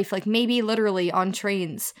his life, like maybe literally on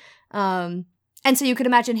trains. And so you could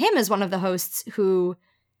imagine him as one of the hosts who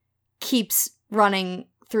keeps running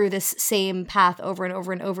through this same path over and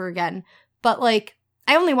over and over again. But like,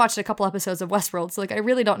 I only watched a couple episodes of Westworld, so like I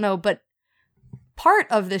really don't know. But part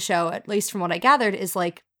of the show, at least from what I gathered, is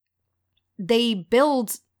like they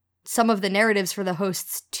build some of the narratives for the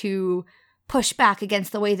hosts to push back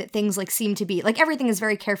against the way that things like seem to be. Like everything is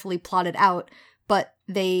very carefully plotted out, but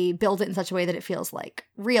they build it in such a way that it feels like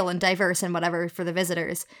real and diverse and whatever for the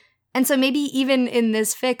visitors. And so maybe even in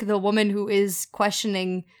this fic, the woman who is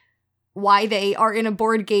questioning why they are in a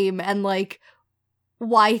board game and like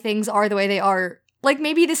why things are the way they are, like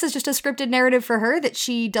maybe this is just a scripted narrative for her that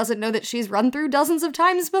she doesn't know that she's run through dozens of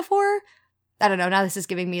times before. I don't know, now this is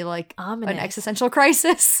giving me like Ominous. an existential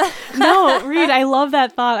crisis. No, Reed, I love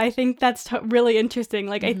that thought. I think that's really interesting.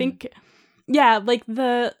 Like, I think, yeah, like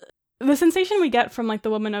the sensation we get from like the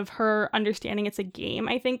woman of her understanding it's a game,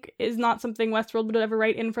 I think, is not something Westworld would ever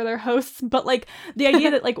write in for their hosts. But like the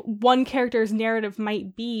idea that like one character's narrative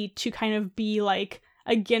might be to kind of be like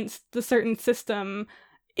against the certain system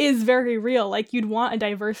is very real. Like, you'd want a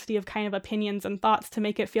diversity of kind of opinions and thoughts to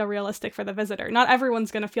make it feel realistic for the visitor. Not everyone's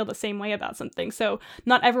going to feel the same way about something. So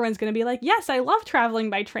not everyone's going to be like, yes, I love traveling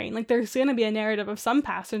by train. Like, there's going to be a narrative of some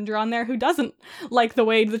passenger on there who doesn't like the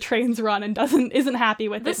way the trains run and isn't happy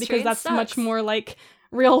with it, because that's much more like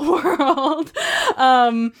real world.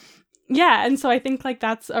 Yeah, and so I think like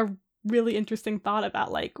that's a really interesting thought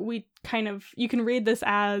about like you can read this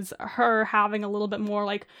as her having a little bit more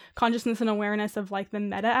like consciousness and awareness of like the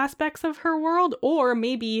meta aspects of her world, or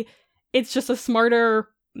maybe it's just a smarter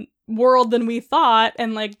world than we thought,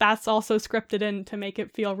 and like that's also scripted in to make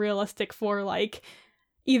it feel realistic for like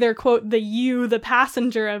either quote the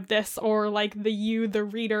passenger of this, or like the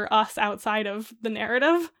reader, us outside of the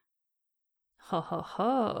narrative. Ho ho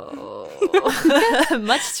ho.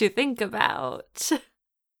 Much to think about.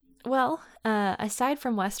 Well, aside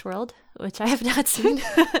from Westworld, which I have not seen,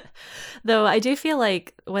 though I do feel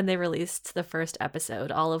like when they released the first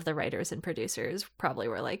episode, all of the writers and producers probably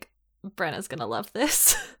were like, Brenna's gonna love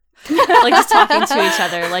this. Like, just talking to each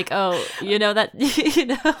other, like, oh, you know that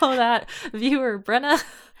viewer, Brenna,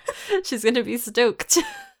 she's gonna be stoked.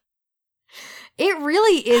 It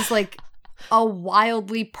really is like a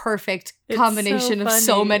wildly perfect combination of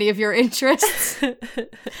so many of your interests.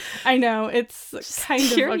 I know, it's just kind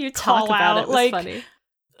of a you call talk about out. it was funny.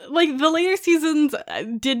 Like, the later seasons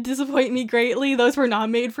did disappoint me greatly. Those were not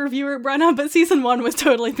made for viewer Brenna, but season 1 was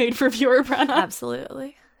totally made for viewer Brenna.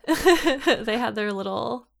 Absolutely. They had their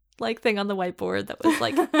little like thing on the whiteboard that was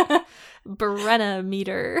like Brenna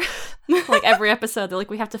meter. Like, every episode they're like,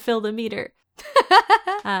 we have to fill the meter.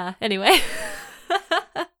 Anyway.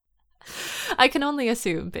 I can only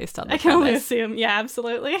assume based on the premise. Yeah,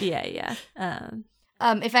 absolutely. Yeah.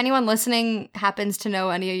 If anyone listening happens to know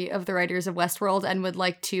any of the writers of Westworld and would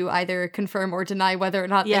like to either confirm or deny whether or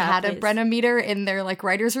not they had a Brenna meter in their like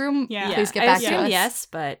writer's room, please get back to us. Yes,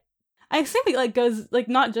 but I assume it like goes like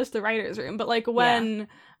not just the writer's room, but like when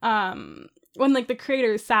like the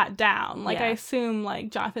creators sat down, like I assume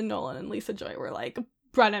like Jonathan Nolan and Lisa Joy were like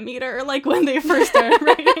Brenna meter, like when they first started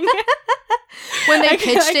writing it. When they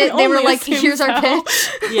pitched it, they were like, here's our pitch.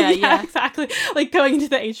 Yeah, exactly. Like going into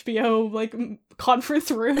the HBO like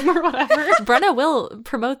conference room or whatever. Brenna will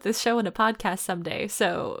promote this show in a podcast someday,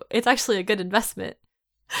 so it's actually a good investment.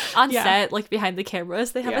 On set, like behind the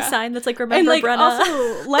cameras, they have a sign that's like, remember and, like, Brenna.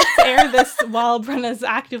 Also, let's air this while Brenna's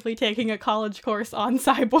actively taking a college course on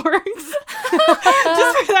cyborgs.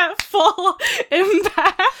 Just for that full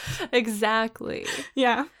impact. Exactly.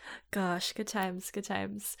 Yeah. Gosh, good times.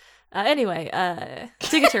 Anyway,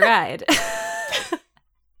 Ticket to Ride.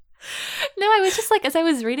 No, I was just like, as I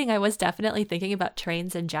was reading, I was definitely thinking about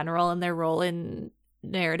trains in general and their role in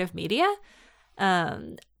narrative media.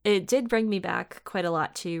 It did bring me back quite a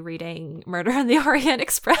lot to reading Murder on the Orient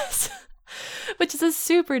Express, which is a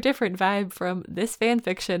super different vibe from this fan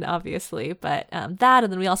fiction, obviously. But that,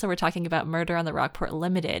 and then we also were talking about Murder on the Rockport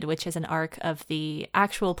Limited, which is an arc of the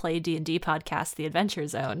actual play D&D podcast, The Adventure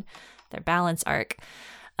Zone, their balance arc.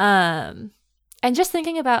 And just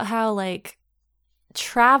thinking about how, like,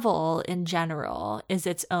 travel in general is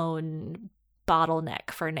its own bottleneck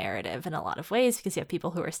for narrative in a lot of ways, because you have people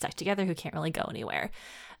who are stuck together who can't really go anywhere.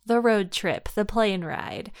 The road trip, the plane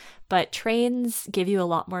ride, but trains give you a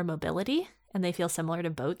lot more mobility, and they feel similar to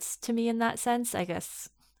boats to me in that sense. I guess,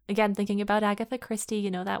 again, thinking about Agatha Christie, you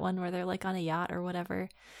know, that one where they're like on a yacht or whatever.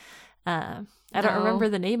 I don't remember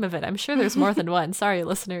the name of it. I'm sure there's more than one. Sorry,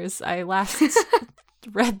 listeners. I last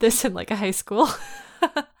read this in like a high school.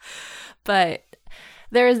 But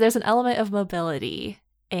there's an element of mobility,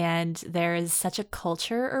 and there is such a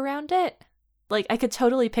culture around it. Like, I could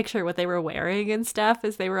totally picture what they were wearing and stuff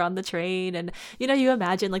as they were on the train. And, you know, you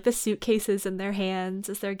imagine like the suitcases in their hands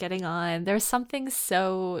as they're getting on. There's something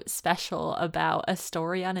so special about a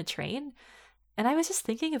story on a train. And I was just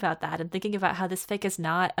thinking about that and thinking about how this fic is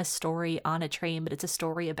not a story on a train, but it's a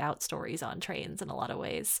story about stories on trains in a lot of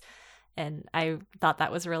ways. And I thought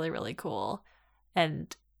that was really, really cool.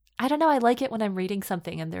 And I don't know, I like it when I'm reading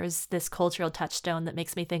something and there's this cultural touchstone that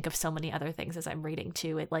makes me think of so many other things as I'm reading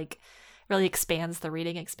too. It like really expands the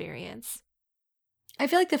reading experience. I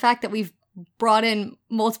feel like the fact that we've brought in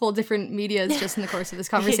multiple different medias just in the course of this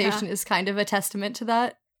conversation is kind of a testament to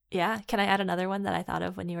that. Yeah. Can I add another one that I thought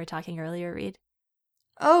of when you were talking earlier, Reed?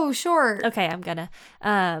 Oh, sure. Okay, I'm gonna.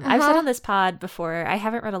 I've said on this pod before, I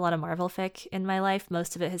haven't read a lot of Marvel fic in my life.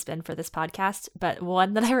 Most of it has been for this podcast. But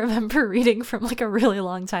one that I remember reading from like a really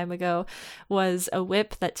long time ago was a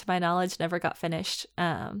whip that, to my knowledge, never got finished.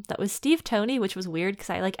 That was Steve Toney, which was weird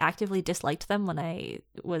because I like actively disliked them when I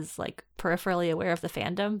was like peripherally aware of the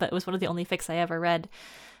fandom. But it was one of the only fics I ever read.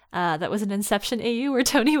 That was an Inception AU where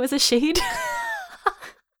Tony was a shade.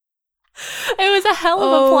 It was a hell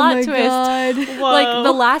of a plot twist. God. Like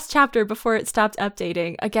the last chapter before it stopped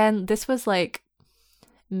updating. Again, this was like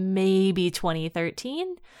maybe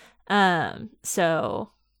 2013.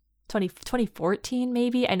 So 2014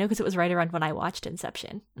 maybe. I know because it was right around when I watched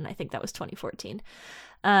Inception, and I think that was 2014.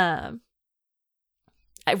 Right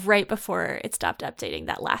before it stopped updating,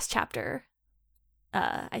 that last chapter,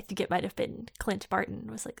 I think it might have been Clint Barton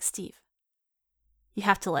was like, Steve, you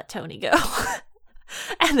have to let Tony go.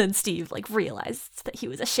 And then Steve like realized that he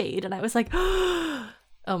was a shade, and I was like, oh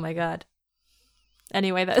my god.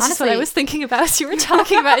 Anyway, that's just what I was thinking about as you were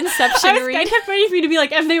talking about Inception. I kept waiting for you to be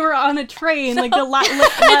like, if they were on a train, like the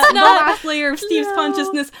last layer of Steve's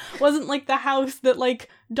consciousness wasn't like the house that like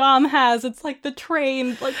Dom has. It's like the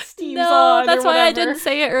train, like Steve's on. That's or why I whatever. didn't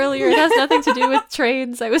say it earlier. It has nothing to do with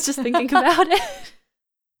trains. I was just thinking about it.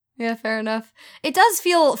 Yeah, fair enough. It does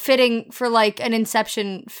feel fitting for like an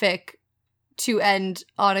Inception fic to end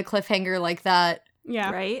on a cliffhanger like that.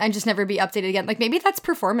 Yeah. Right? And just never be updated again. Like maybe that's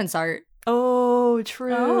performance art. Oh,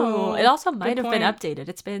 true. Oh, it also might have point. been updated.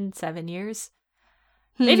 It's been 7 years.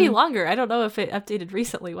 Maybe longer. I don't know if it updated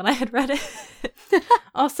recently when I had read it.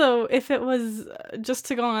 Also, if it was, just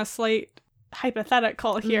to go on a slight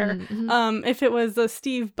hypothetical here, if it was a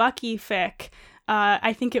Steve Bucky fic,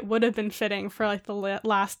 I think it would have been fitting for like the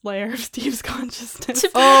last layer of Steve's consciousness.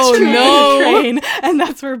 Oh no! Train, and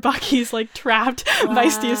that's where Bucky's like trapped by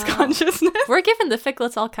Steve's consciousness. We're giving the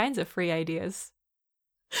ficlets all kinds of free ideas.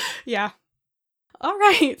 Yeah. All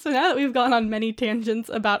right. So now that we've gone on many tangents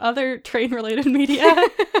about other train-related media,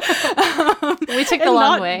 we took the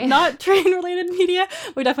long way. Not train-related media.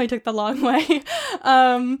 We definitely took the long way.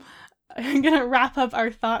 I'm going to wrap up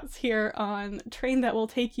our thoughts here on Train That Will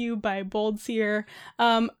Take You by Boldseer.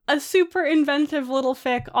 A super inventive little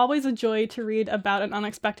fic, always a joy to read about an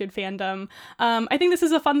unexpected fandom. I think this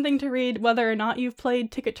is a fun thing to read, whether or not you've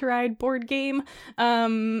played Ticket to Ride board game,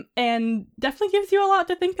 and definitely gives you a lot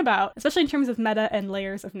to think about, especially in terms of meta and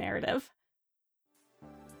layers of narrative.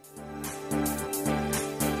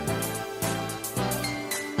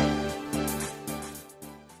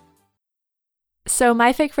 So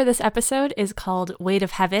my fic for this episode is called Weight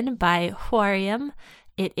of Heaven by Hwarium.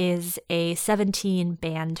 It is a 17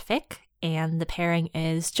 band fic, and the pairing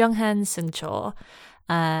is Junghan Seungchul.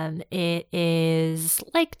 It is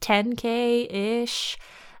like 10K-ish,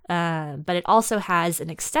 but it also has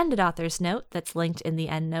an extended author's note that's linked in the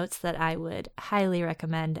end notes that I would highly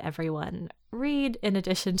recommend everyone read in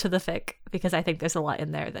addition to the fic, because I think there's a lot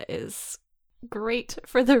in there that is great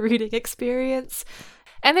for the reading experience.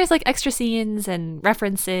 And there's like extra scenes and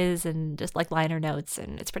references and just like liner notes,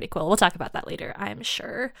 and it's pretty cool. We'll talk about that later, I'm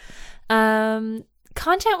sure. Content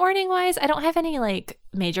warning wise, I don't have any like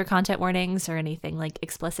major content warnings or anything like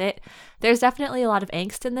explicit. There's definitely a lot of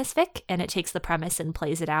angst in this fic, and it takes the premise and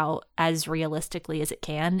plays it out as realistically as it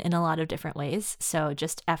can in a lot of different ways. So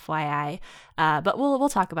just FYI. But we'll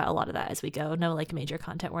talk about a lot of that as we go. No like major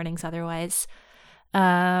content warnings otherwise.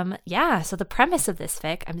 So the premise of this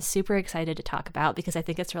fic I'm super excited to talk about because I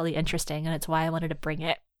think it's really interesting, and it's why I wanted to bring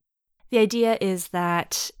it. The idea is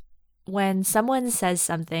that when someone says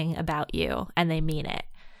something about you and they mean it,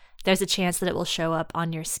 there's a chance that it will show up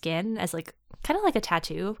on your skin as like kind of like a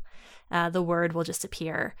tattoo. The word will just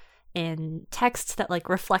appear in text that like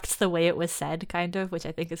reflects the way it was said, kind of, which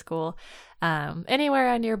I think is cool. Anywhere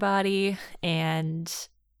on your body, and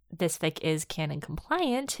this fic is canon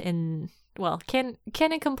compliant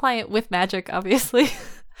canon compliant with magic, obviously,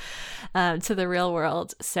 to the real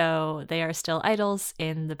world. So they are still idols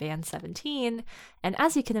in the band 17. And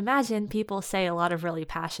as you can imagine, people say a lot of really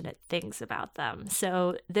passionate things about them.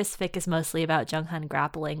 So this fic is mostly about Junghan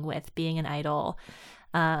grappling with being an idol,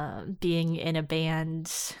 being in a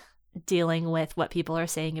band, dealing with what people are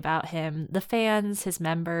saying about him, the fans, his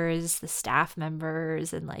members, the staff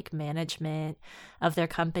members, and like management of their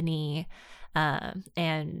company,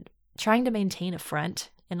 and trying to maintain a front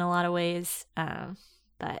in a lot of ways,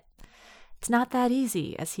 but it's not that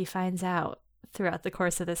easy, as he finds out throughout the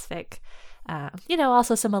course of this fic.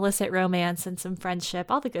 Also some illicit romance and some friendship,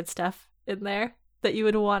 all the good stuff in there that you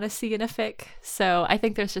would want to see in a fic. So I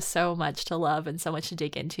think there's just so much to love and so much to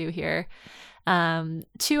dig into here.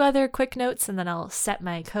 2 other quick notes, and then I'll set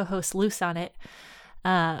my co-host loose on it.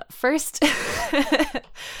 First,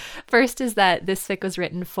 first is that this fic was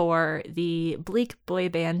written for the Bleak Boy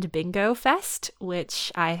Band Bingo Fest,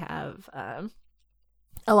 which I have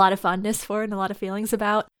a lot of fondness for and a lot of feelings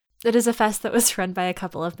about. It is a fest that was run by a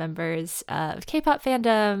couple of members of K-pop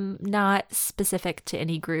fandom, not specific to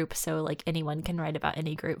any group, so like anyone can write about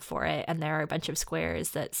any group for it, and there are a bunch of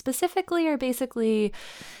squares that specifically are basically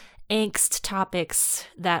angst topics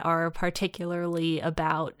that are particularly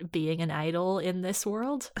about being an idol in this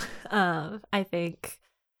world. I think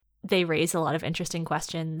they raise a lot of interesting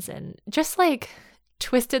questions and just like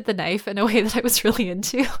twisted the knife in a way that I was really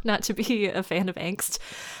into, not to be a fan of angst.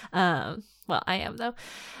 Well, I am though.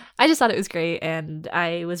 I just thought it was great, and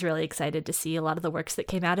I was really excited to see a lot of the works that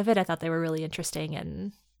came out of it. I thought they were really interesting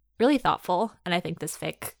and really thoughtful, and I think this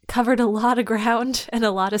fic covered a lot of ground and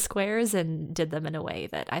a lot of squares and did them in a way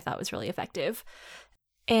that I thought was really effective.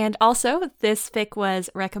 And also, this fic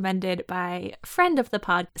was recommended by friend of the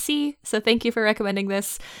pod, C, so thank you for recommending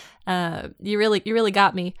this. You really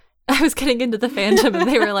got me. I was getting into the fandom and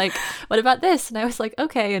they were like, what about this? And I was like,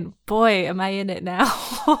 okay, and boy, am I in it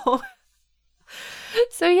now.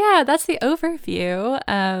 So yeah, that's the overview.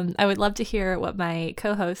 I would love to hear what my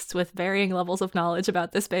co-hosts with varying levels of knowledge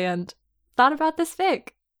about this band thought about this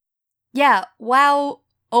fic. Yeah, wow.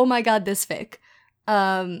 Oh my god, this fic.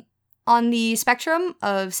 On the spectrum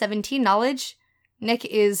of 17 knowledge, Nick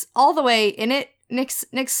is all the way in it.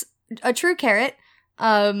 Nick's a true carrot.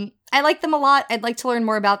 I like them a lot. I'd like to learn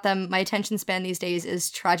more about them. My attention span these days is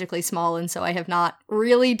tragically small, and so I have not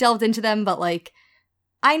really delved into them, but like,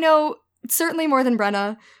 I know certainly more than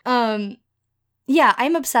Brenna. Yeah,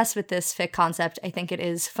 I'm obsessed with this fic concept. I think it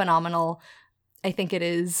is phenomenal. I think it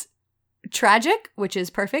is tragic, which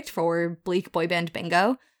is perfect for Bleak Boy Band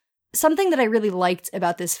Bingo. Something that I really liked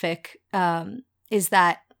about this fic is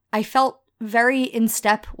that I felt very in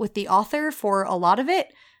step with the author for a lot of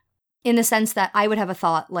it, in the sense that I would have a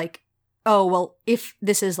thought like, oh, well, if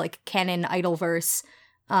this is like canon Idolverse,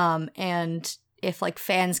 and if like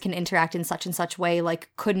fans can interact in such and such way, like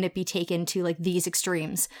couldn't it be taken to like these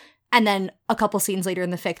extremes? And then a couple scenes later in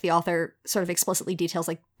the fic, the author sort of explicitly details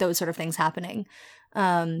like those sort of things happening.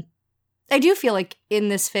 I do feel like in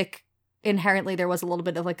this fic, inherently there was a little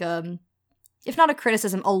bit of like if not a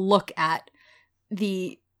criticism, a look at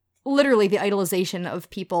literally the idolization of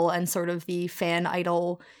people and sort of the fan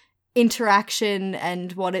idol interaction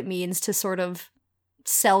and what it means to sort of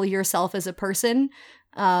sell yourself as a person.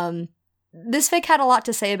 This fic had a lot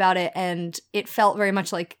to say about it, and it felt very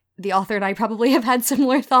much like the author and I probably have had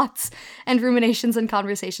similar thoughts and ruminations and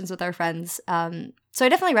conversations with our friends. So I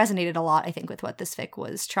definitely resonated a lot, I think, with what this fic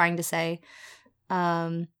was trying to say.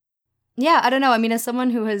 Yeah, I don't know. I mean, as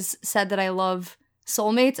someone who has said that I love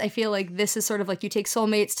soulmates, I feel like this is sort of like you take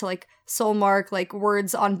soulmates to like soul mark, like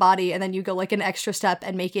words on body, and then you go like an extra step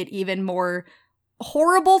and make it even more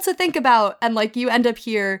horrible to think about, and like you end up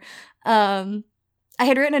here. I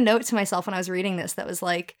had written a note to myself when I was reading this that was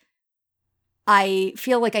like, I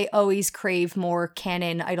feel like I always crave more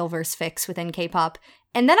canon Idolverse fics within K-pop,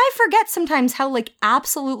 and then I forget sometimes how like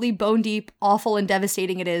absolutely bone deep, awful, and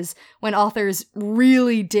devastating it is when authors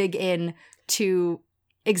really dig in to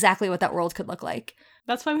exactly what that world could look like.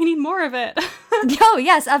 That's why we need more of it. Oh,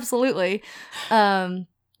 yes, absolutely.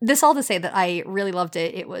 This all to say that I really loved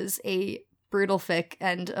it. It was a brutal fic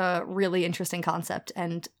and a really interesting concept,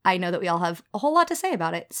 and I know that we all have a whole lot to say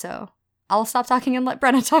about it, so I'll stop talking and let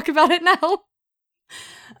Brenna talk about it now.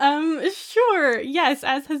 Sure. Yes,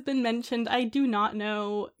 as has been mentioned, I do not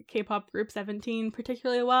know K-pop group 17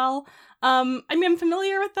 particularly well. I mean, I'm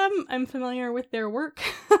familiar with them. I'm familiar with their work.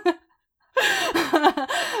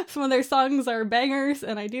 Some of their songs are bangers,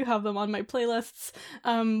 and I do have them on my playlists,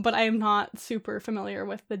 but I am not super familiar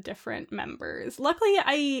with the different members. Luckily,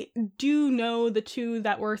 I do know the two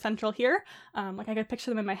that were central here. Like, I could picture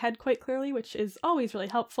them in my head quite clearly, which is always really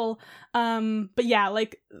helpful. But yeah,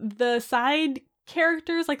 like, the side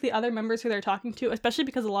characters, like the other members who they're talking to, especially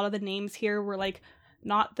because a lot of the names here were, like,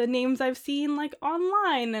 not the names I've seen like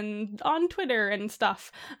online and on Twitter and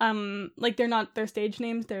stuff. Like they're not their stage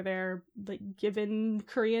names, they're their like given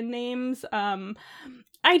Korean names.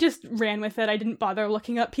 I just ran with it. I didn't bother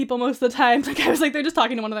looking up people most of the time. Like I was like, they're just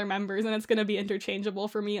talking to one of their members, and it's gonna be interchangeable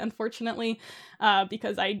for me, unfortunately,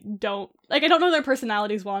 because I don't know their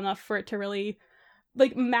personalities well enough for it to really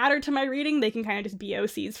like matter to my reading. They can kind of just be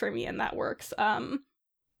OCs for me, and that works.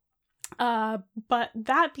 But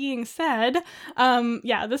that being said,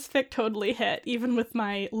 yeah, this fic totally hit, even with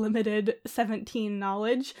my limited 17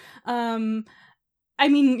 knowledge. I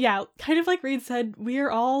mean, yeah, kind of like Reed said, we're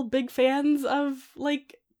all big fans of,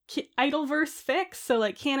 like, Idolverse fics, so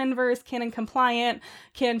like canon verse, canon compliant,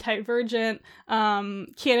 canon divergent,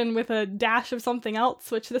 canon with a dash of something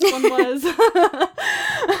else, which this one was.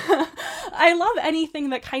 I love anything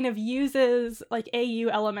that kind of uses like AU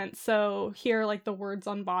elements. So here, like the words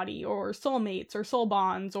on body, or soulmates, or soul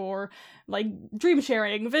bonds, or like dream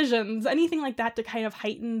sharing, visions, anything like that to kind of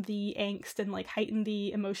heighten the angst and like heighten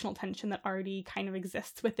the emotional tension that already kind of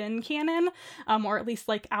exists within canon, or at least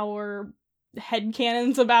like our head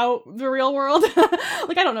canons about the real world.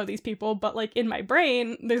 Like, I don't know these people, but like in my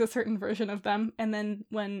brain there's a certain version of them, and then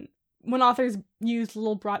when authors use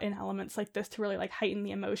little brought in elements like this to really like heighten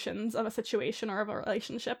the emotions of a situation or of a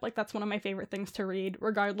relationship, like that's one of my favorite things to read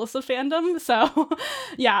regardless of fandom. So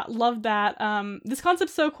yeah, love that. This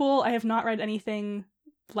concept's so cool. I have not read anything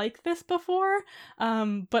like this before,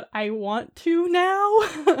 but I want to now.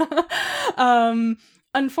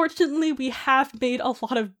 Unfortunately, we have made a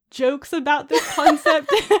lot of jokes about this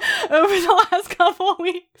concept over the last couple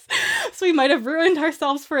weeks, so we might have ruined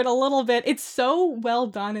ourselves for it a little bit. It's so well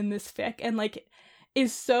done in this fic, and like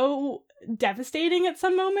is so devastating at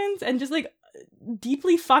some moments, and just like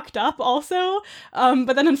deeply fucked up also.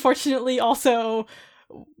 But then unfortunately also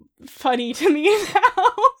funny to me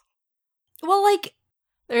now. Well, like,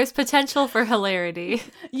 there's potential for hilarity.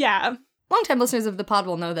 Yeah. Longtime listeners of the pod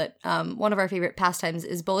will know that one of our favorite pastimes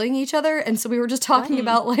is bullying each other, and so we were just talking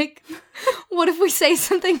about, like, what if we say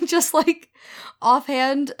something just, like,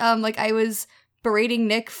 offhand? Like, I was berating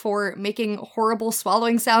Nick for making horrible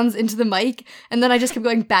swallowing sounds into the mic, and then I just kept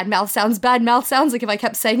going, bad mouth sounds, like, if I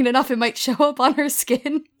kept saying it enough, it might show up on her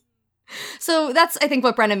skin. So that's, I think,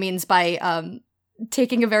 what Brenna means by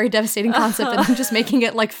taking a very devastating concept and then just making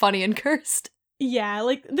it, like, funny and cursed. Yeah,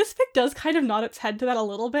 like, this fic does kind of nod its head to that a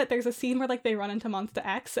little bit. There's a scene where, like, they run into Monsta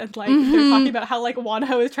X, and, like, they're talking about how, like,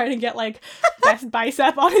 Wonho is trying to get, like, best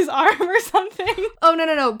bicep on his arm or something. Oh,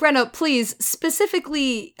 no, Brenna, please.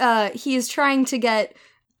 Specifically, he is trying to get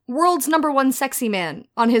world's #1 sexy man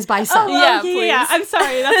on his bicep. Oh, yeah, please. Yeah, I'm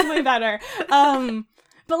sorry, that's way better.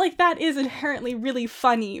 But, like, that is inherently really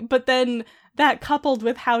funny, but then that coupled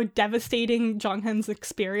with how devastating Jonghyun's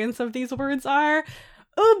experience of these words are,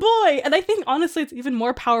 oh boy! And I think, honestly, it's even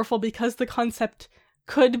more powerful because the concept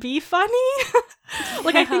could be funny.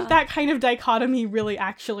 Like, I think that kind of dichotomy really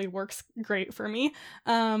actually works great for me.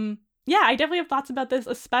 Yeah, I definitely have thoughts about this,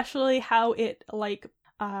 especially how it, like,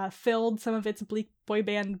 filled some of its Bleak boy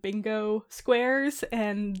band bingo squares,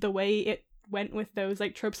 and the way it went with those,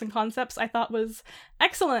 like, tropes and concepts I thought was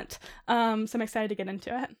excellent. So I'm excited to get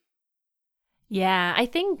into it. Yeah, I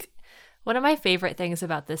think one of my favorite things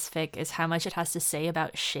about this fic is how much it has to say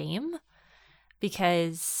about shame,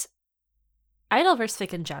 because Idolverse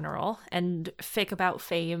fic in general, and fic about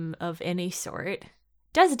fame of any sort,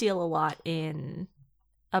 does deal a lot in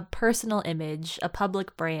a personal image, a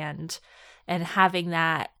public brand, and having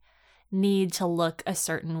that need to look a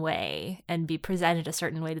certain way and be presented a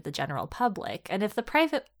certain way to the general public. And if the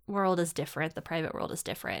private world is different, the private world is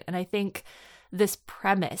different. And I think this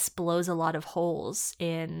premise blows a lot of holes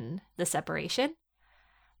in the separation,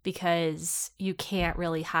 because you can't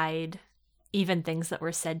really hide even things that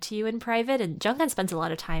were said to you in private. And Jonghyun spends a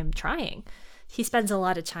lot of time trying. He spends a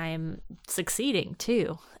lot of time succeeding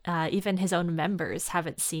too. Even his own members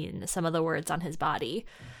haven't seen some of the words on his body,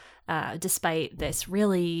 despite this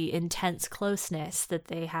really intense closeness that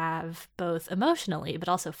they have both emotionally but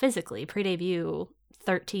also physically. Pre-debut,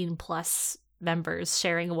 13 plus members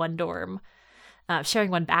sharing one dorm,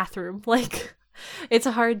 sharing one bathroom. Like, it's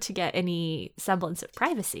hard to get any semblance of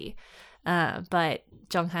privacy. But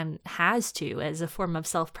Jonghyun has to, as a form of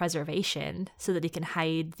self-preservation, so that he can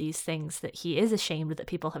hide these things that he is ashamed that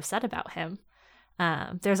people have said about him.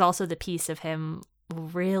 There's also the piece of him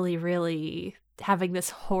really, really having this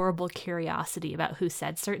horrible curiosity about who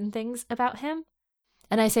said certain things about him.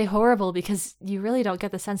 And I say horrible because you really don't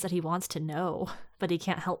get the sense that he wants to know, but he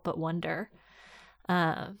can't help but wonder.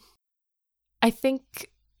 I think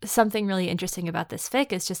something really interesting about this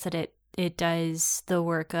fic is just that it does the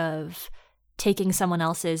work of taking someone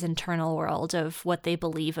else's internal world of what they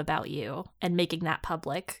believe about you and making that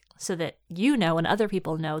public so that you know and other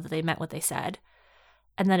people know that they meant what they said.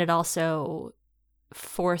 And then it also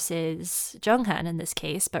forces Jonghyun in this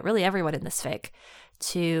case, but really everyone in this fic,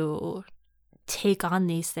 to take on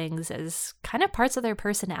these things as kind of parts of their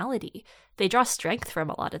personality. They draw strength from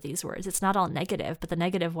a lot of these words. It's not all negative, but the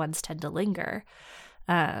negative ones tend to linger.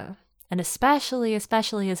 And especially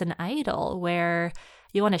as an idol, where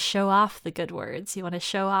you want to show off the good words. You want to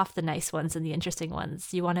show off the nice ones and the interesting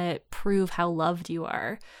ones. You want to prove how loved you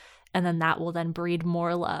are. And then that will then breed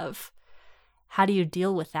more love. How do you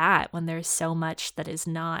deal with that when there's so much that is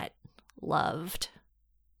not loved?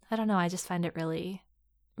 I don't know, I just find it really,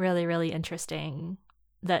 really, really interesting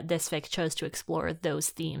that this fic chose to explore those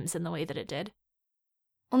themes in the way that it did.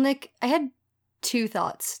 Well, Nick, I had 2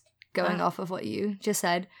 thoughts going off of what you just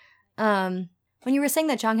said. When you were saying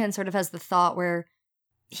that Jonghyun sort of has the thought where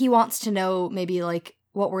he wants to know maybe like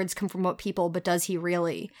what words come from what people, but does he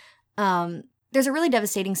really? There's a really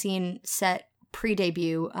devastating scene set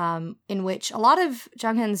pre-debut in which a lot of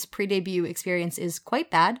Jonghyun's pre-debut experience is quite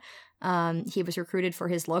bad. He was recruited for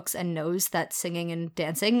his looks and knows that singing and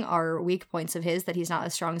dancing are weak points of his, that he's not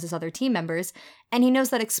as strong as his other team members. And he knows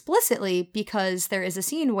that explicitly because there is a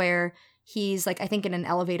scene where he's like, I think in an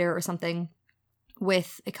elevator or something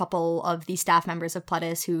with a couple of the staff members of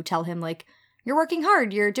Pledis who tell him like, you're working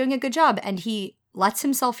hard, you're doing a good job. And he lets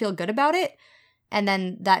himself feel good about it. And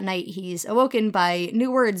then that night he's awoken by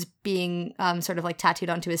new words being sort of like tattooed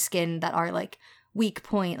onto his skin that are like weak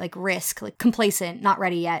point, like risk, like complacent, not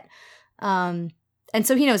ready yet. And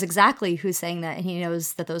so he knows exactly who's saying that, and he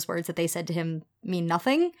knows that those words that they said to him mean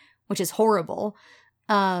nothing, which is horrible.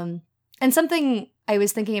 And something I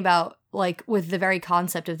was thinking about, like, with the very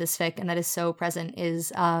concept of this fic, and that is so present,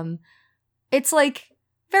 is it's, like,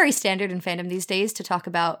 very standard in fandom these days to talk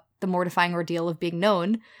about the mortifying ordeal of being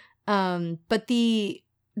known. But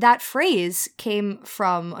that phrase came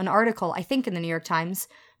from an article, I think in the New York Times,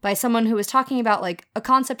 by someone who was talking about, like, a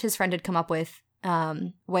concept his friend had come up with,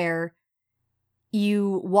 where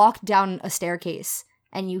you walk down a staircase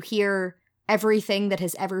and you hear everything that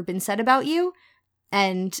has ever been said about you.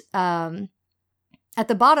 And at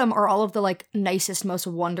the bottom are all of the, like, nicest, most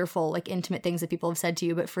wonderful, like, intimate things that people have said to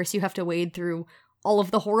you. But first you have to wade through all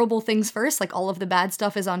of the horrible things first. Like, all of the bad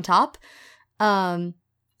stuff is on top.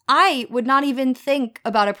 I would not even think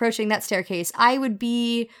about approaching that staircase. I would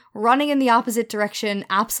be running in the opposite direction.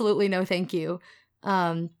 Absolutely no thank you.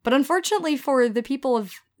 But unfortunately for the people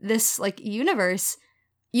of this, like, universe,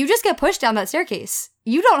 you just get pushed down that staircase.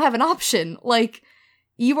 You don't have an option. Like,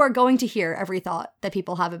 you are going to hear every thought that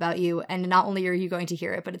people have about you, and not only are you going to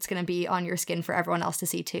hear it, but it's going to be on your skin for everyone else to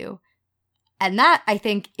see too. And that, I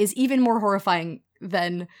think, is even more horrifying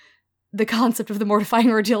than the concept of the mortifying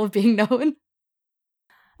ordeal of being known.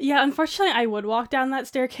 Yeah, unfortunately, I would walk down that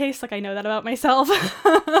staircase. Like, I know that about myself.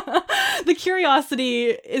 The curiosity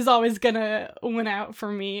is always gonna win out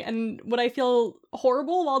for me. And would I feel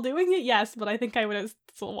horrible while doing it? Yes, but I think I would have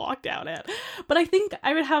still walked down it. But I think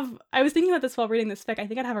I was thinking about this while reading this fic. I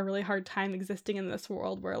think I'd have a really hard time existing in this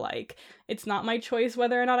world where, like, it's not my choice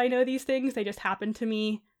whether or not I know these things. They just happen to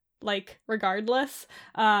me, like, regardless.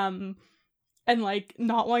 And, like,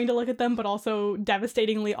 not wanting to look at them, but also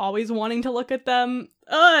devastatingly always wanting to look at them.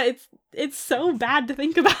 It's so bad to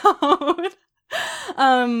think about.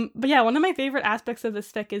 But yeah, one of my favorite aspects of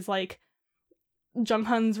this fic is, like,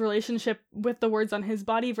 Jonghyun's relationship with the words on his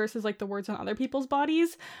body versus, like, the words on other people's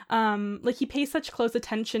bodies. Like, he pays such close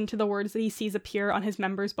attention to the words that he sees appear on his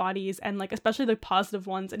members' bodies, and, like, especially the positive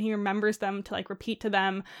ones, and he remembers them to, like, repeat to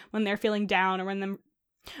them when they're feeling down or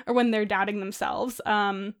when they're doubting themselves.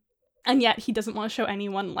 And yet he doesn't want to show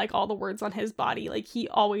anyone, like, all the words on his body. Like, he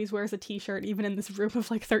always wears a t-shirt, even in this room of,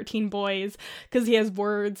 like, 13 boys, because he has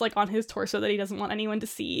words, like, on his torso that he doesn't want anyone to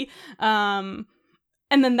see. And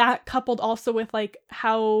then that coupled also with, like,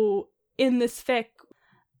 how in this fic,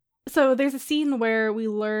 so there's a scene where we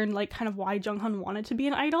learn, like, kind of why Jonghyun wanted to be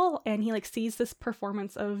an idol, and he, like, sees this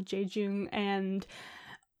performance of Jaejung, and,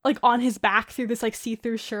 like, on his back through this, like,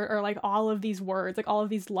 see-through shirt are, like, all of these words, like, all of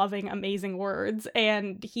these loving, amazing words,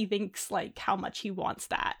 and he thinks, like, how much he wants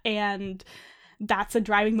that, and that's a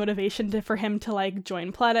driving motivation for him to, like,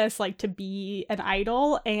 join Pledis, like, to be an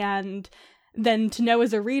idol, and then to know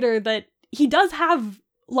as a reader that he does have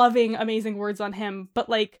loving, amazing words on him, but,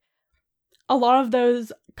 like, a lot of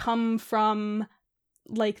those come from,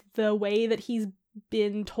 like, the way that he's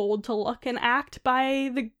been told to look and act by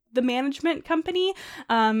the management company,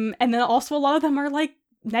 and then also a lot of them are, like,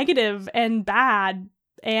 negative and bad,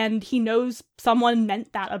 and he knows someone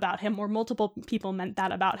meant that about him, or multiple people meant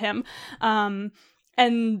that about him.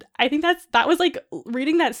 And I think that was, like,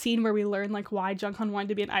 reading that scene where we learn, like, why Jonghyun wanted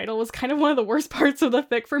to be an idol was kind of one of the worst parts of the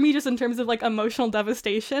fic for me, just in terms of, like, emotional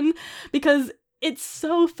devastation, because it's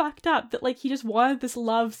so fucked up that, like, he just wanted this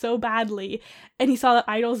love so badly, and he saw that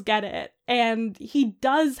idols get it, and he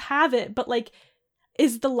does have it, but, like,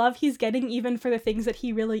 is the love he's getting even for the things that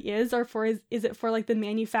he really is, or is it for, like, the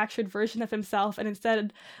manufactured version of himself, and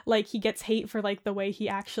instead, like, he gets hate for, like, the way he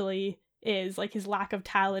actually is, like, his lack of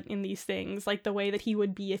talent in these things, like, the way that he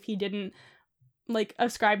would be if he didn't, like,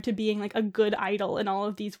 ascribe to being, like, a good idol in all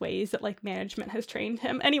of these ways that, like, management has trained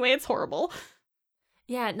him. Anyway, it's horrible.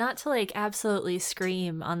 Yeah, not to like absolutely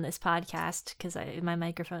scream on this podcast because my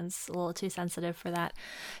microphone's a little too sensitive for that.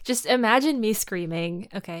 Just imagine me screaming.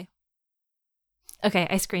 Okay,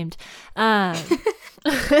 I screamed. In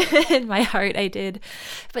my heart, I did.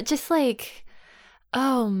 But just like,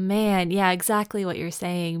 oh man, yeah, exactly what you're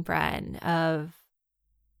saying, Bren, of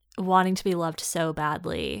wanting to be loved so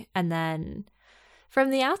badly, and then from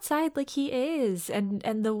the outside, like he is, and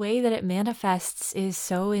the way that it manifests is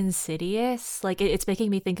so insidious. Like it's making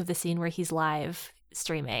me think of the scene where he's live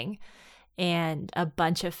streaming and a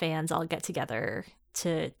bunch of fans all get together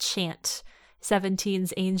to chant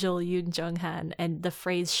 17's Angel Yoon Jung-han, and the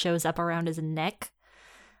phrase shows up around his neck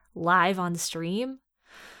live on stream.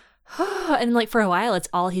 And like for a while it's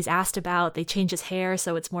all he's asked about. They change his hair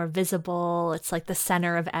so it's more visible. It's like the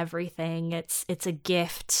center of everything. It's a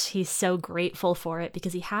gift. He's so grateful for it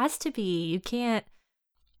because he has to be. You can't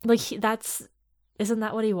like isn't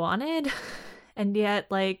that what he wanted? And yet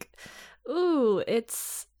like ooh,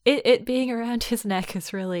 it being around his neck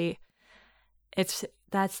is really that's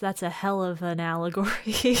a hell of an allegory,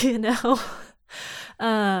 you know.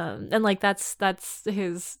 And like that's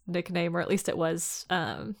his nickname, or at least it was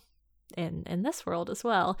in this world as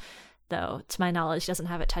well, though to my knowledge he doesn't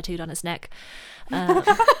have it tattooed on his neck. I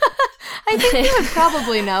think he would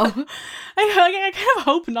probably know. I kind of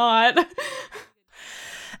hope not.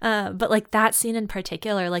 But like that scene in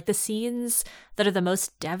particular, like the scenes that are the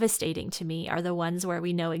most devastating to me are the ones where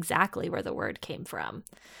we know exactly where the word came from,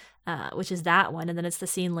 which is that one. And then it's the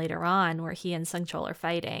scene later on where he and Sung-chul are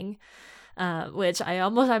fighting, which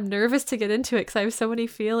I'm nervous to get into it because I have so many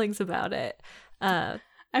feelings about it.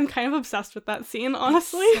 I'm kind of obsessed with that scene,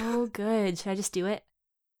 honestly. It's so good. Should I just do it?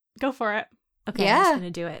 Go for it. Okay, yeah.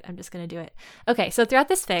 I'm just gonna do it. Okay, so throughout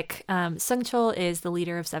this fic, Sung-chul is the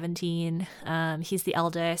leader of 17. He's the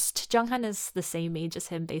eldest. Jung-han is the same age as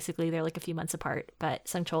him, basically. They're like a few months apart, but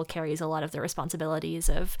Sung-chul carries a lot of the responsibilities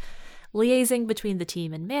of liaising between the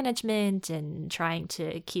team and management and trying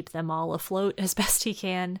to keep them all afloat as best he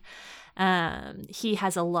can. He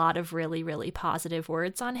has a lot of really, really positive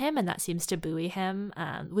words on him, and that seems to buoy him.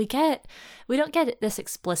 We don't get this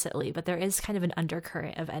explicitly, but there is kind of an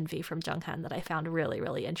undercurrent of envy from Jung-han that I found really,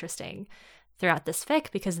 really interesting throughout this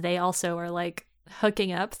fic, because they also are like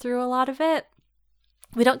hooking up through a lot of it.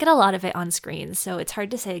 We don't get a lot of it on screen, so it's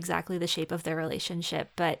hard to say exactly the shape of their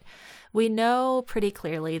relationship, but we know pretty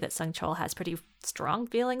clearly that Sung-chul has pretty strong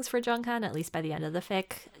feelings for Jung-han, at least by the end of the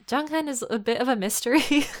fic. Jung-han is a bit of a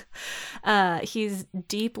mystery. He's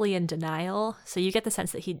deeply in denial, so you get the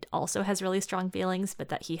sense that he also has really strong feelings, but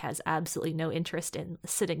that he has absolutely no interest in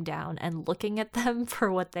sitting down and looking at them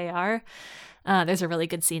for what they are. There's a really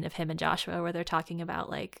good scene of him and Joshua where they're talking about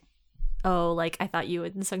like, oh, like I thought you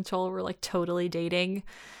and Sung-chul were like totally dating.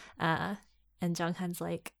 And Jung-han's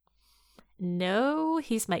like, no,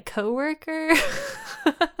 he's my coworker.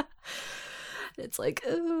 It's like,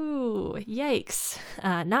 ooh, yikes.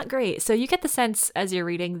 Not great. So you get the sense as you're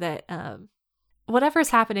reading that whatever's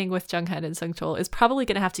happening with Jung-han and Sung-chul is probably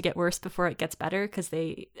going to have to get worse before it gets better, because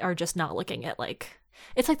they are just not looking at like,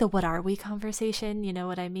 it's like the what are we conversation, you know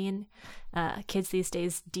what I mean? Kids these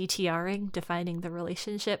days DTRing, defining the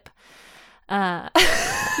relationship.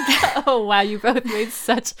 Oh wow, you both made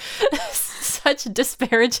such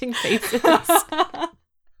disparaging faces.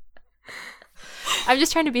 I'm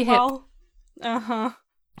just trying to be hip. Well,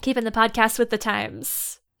 Keeping the podcast with the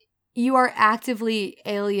times. You are actively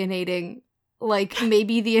alienating like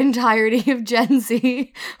maybe the entirety of Gen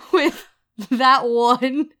Z with that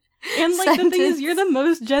one. And like sentence. The thing is, you're the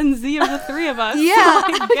most Gen Z of the three of us. Yeah,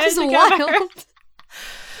 so, like, which is wild.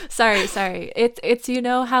 Sorry. It's you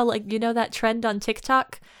know how like you know that trend on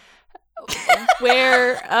TikTok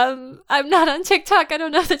where I'm not on TikTok. I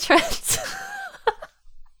don't know the trends.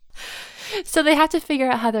 So they have to figure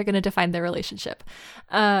out how they're going to define their relationship.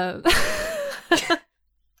 And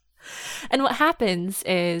what happens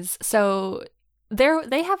is, so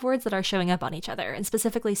they have words that are showing up on each other, and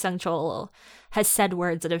specifically Sung-chul has said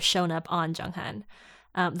words that have shown up on Jung-han.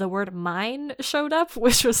 The word mine showed up,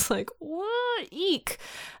 which was like, what? Eek!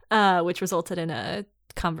 Which resulted in a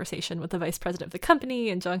conversation with the vice president of the company,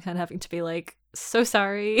 and Jung-han having to be like, so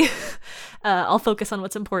sorry. I'll focus on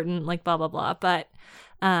what's important, like blah, blah, blah. But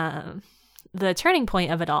the turning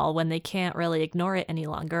point of it all, when they can't really ignore it any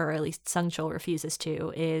longer, or at least Sung-chul refuses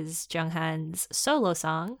to, is Jung-han's solo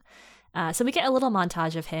song. So we get a little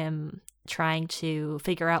montage of him trying to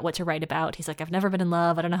figure out what to write about. He's like, I've never been in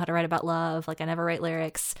love. I don't know how to write about love. Like, I never write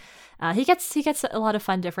lyrics. He gets a lot of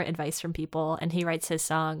fun, different advice from people, and he writes his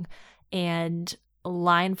song. And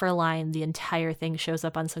line for line, the entire thing shows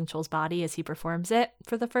up on Sung-chul's body as he performs it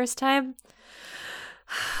for the first time.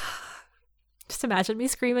 Just imagine me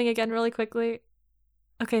screaming again really quickly.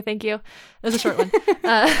 Okay, thank you. It was a short one.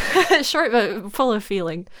 Short but full of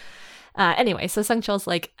feeling. Anyway, so Sungcheol's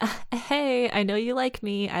like, hey, I know you like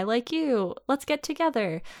me. I like you. Let's get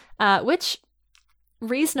together. Which,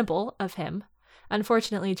 reasonable of him.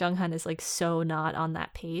 Unfortunately, Junghan is like so not on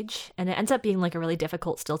that page. And it ends up being like a really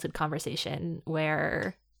difficult, stilted conversation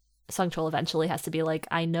where Sungcheol eventually has to be like,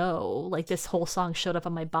 I know. Like, this whole song showed up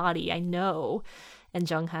on my body. I know. And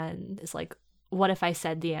Junghan is like, what if I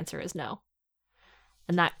said the answer is no?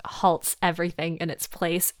 And that halts everything in its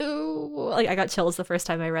place. Ooh, like I got chills the first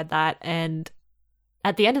time I read that. And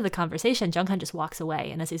at the end of the conversation, Junghan just walks away.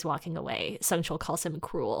 And as he's walking away, Sungcheol calls him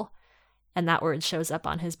cruel. And that word shows up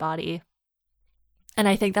on his body. And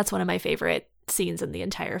I think that's one of my favorite scenes in the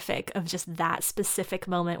entire fic, of just that specific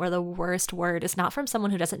moment where the worst word is not from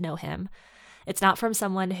someone who doesn't know him. It's not from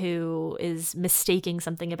someone who is mistaking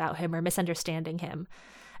something about him or misunderstanding him.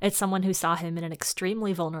 It's someone who saw him in an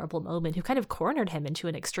extremely vulnerable moment, who kind of cornered him into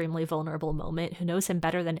an extremely vulnerable moment, who knows him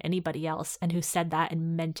better than anybody else, and who said that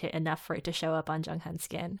and meant it enough for it to show up on Junghan's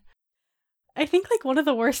skin. I think, like, one of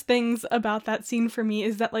the worst things about that scene for me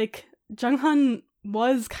is that, like, Junghan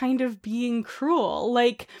was kind of being cruel.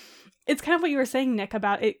 Like, it's kind of what you were saying, Nick,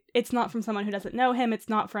 about it. It's not from someone who doesn't know him. It's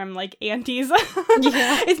not from, like, aunties.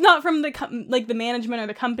 Yeah. It's not from the management or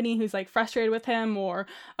the company who's, like, frustrated with him, or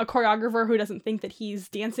a choreographer who doesn't think that he's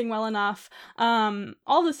dancing well enough.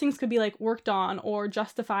 All those things could be, like, worked on or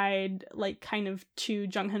justified, like, kind of to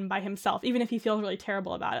Junghan by himself, even if he feels really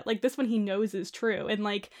terrible about it. Like, this one he knows is true. And,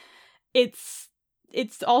 like, it's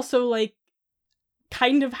also, like,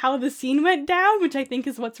 kind of how the scene went down, which I think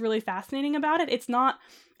is what's really fascinating about it. It's not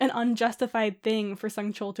an unjustified thing for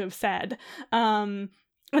Sungcheol to have said. And,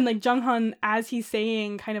 like, Junghan, as he's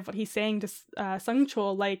saying kind of what he's saying to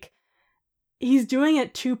Sungcheol, like, he's doing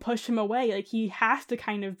it to push him away. Like, he has to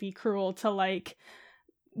kind of be cruel to, like,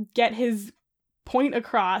 get his point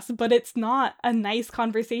across, but it's not a nice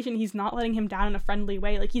conversation. He's not letting him down in a friendly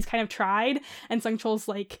way. Like, he's kind of tried, and Sungcheol's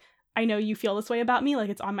like, I know you feel this way about me, like,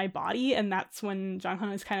 it's on my body. And that's when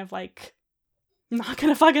Junghan is kind of like, not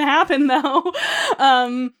gonna fucking happen, though.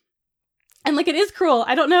 And, like, it is cruel.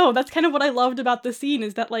 I don't know. That's kind of what I loved about the scene,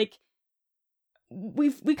 is that, like,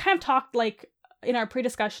 we kind of talked, like, in our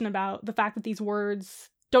pre-discussion about the fact that these words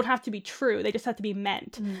don't have to be true. They just have to be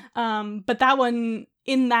meant. But that one,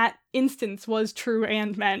 in that instance, was true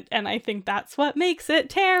and meant. And I think that's what makes it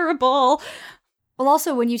terrible. Well,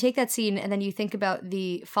 also, when you take that scene and then you think about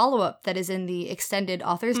the follow-up that is in the extended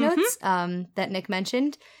author's notes that Nick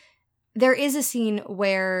mentioned, there is a scene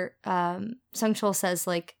where Sungcheol says,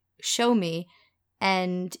 like, show me,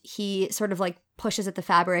 and he sort of, like, pushes at the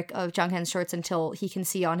fabric of Junghan's shorts until he can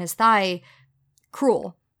see on his thigh,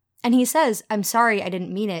 cruel. And he says, I'm sorry, I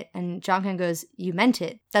didn't mean it. And Junghan goes, you meant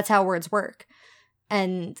it. That's how words work.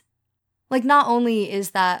 And, like, not only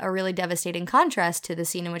is that a really devastating contrast to the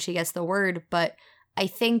scene in which he gets the word, but I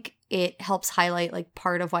think it helps highlight, like,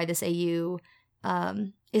 part of why this AU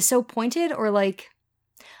is so pointed, or, like,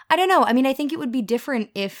 I don't know. I mean, I think it would be different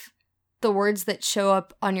if the words that show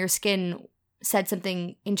up on your skin said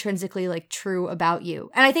something intrinsically, like, true about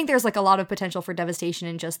you. And I think there's, like, a lot of potential for devastation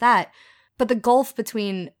in just that. But the gulf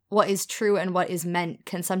between what is true and what is meant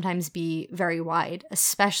can sometimes be very wide,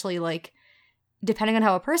 especially, like, depending on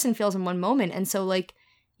how a person feels in one moment. And so, like,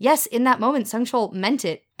 yes, in that moment, Sungcheol meant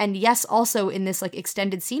it. And yes, also in this, like,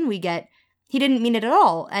 extended scene we get, he didn't mean it at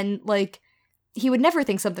all. And, like, he would never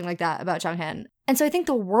think something like that about Junghan. And so I think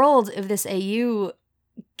the world of this AU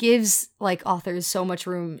gives, like, authors so much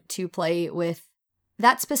room to play with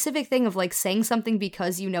that specific thing of, like, saying something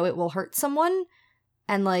because you know it will hurt someone.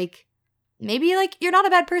 And, like, maybe, like, you're not a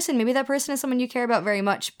bad person. Maybe that person is someone you care about very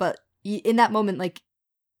much. But in that moment, like,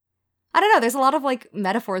 I don't know, there's a lot of, like,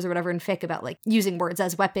 metaphors or whatever in fic about, like, using words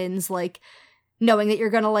as weapons, like, knowing that you're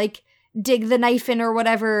gonna, like, dig the knife in or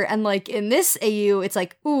whatever. And, like, in this AU, it's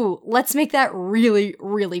like, ooh, let's make that really,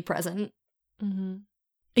 really present. Mm-hmm.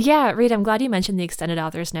 Yeah, Reed, I'm glad you mentioned the extended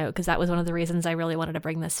author's note, because that was one of the reasons I really wanted to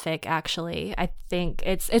bring this fic, actually. I think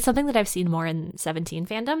it's something that I've seen more in 17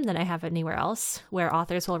 fandom than I have anywhere else, where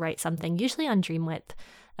authors will write something, usually on Dreamwidth,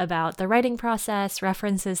 about the writing process,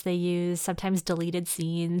 references they use, sometimes deleted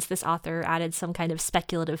scenes. This author added some kind of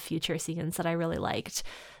speculative future scenes that I really liked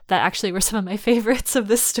that actually were some of my favorites of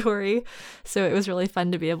this story. So it was really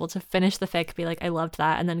fun to be able to finish the fic, be like, I loved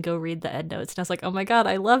that, and then go read the endnotes. And I was like, oh my God,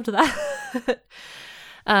 I loved that.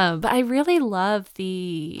 But I really love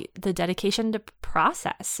the dedication to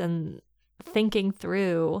process and thinking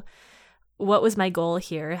through, what was my goal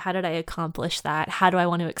here? How did I accomplish that? How do I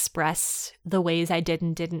want to express the ways I did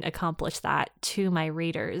and didn't accomplish that to my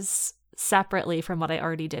readers? separately from what I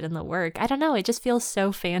already did in the work. I don't know, it just feels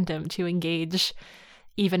so fandom to engage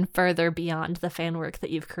even further beyond the fan work that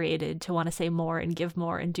you've created, to want to say more and give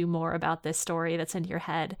more and do more about this story that's in your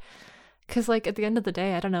head. Because, like, at the end of the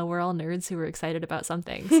day, I don't know, we're all nerds who are excited about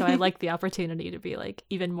something. So I like the opportunity to be, like,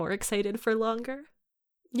 even more excited for longer.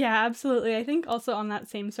 Yeah, absolutely. I think also on that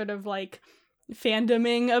same sort of, like,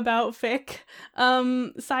 fandoming about fic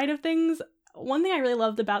side of things, one thing I really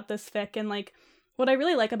loved about this fic, and, like, what I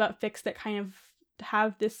really like about fics that kind of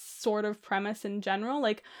have this sort of premise in general,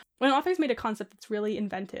 like, when authors made a concept that's really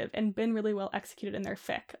inventive and been really well executed in their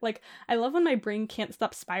fic, like, I love when my brain can't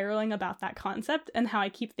stop spiraling about that concept and how I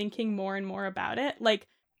keep thinking more and more about it, like,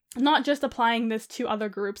 not just applying this to other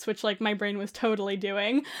groups, which, like, my brain was totally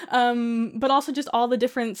doing, but also just all the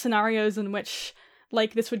different scenarios in which,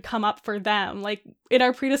 like, this would come up for them. Like, in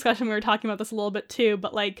our pre-discussion, we were talking about this a little bit too,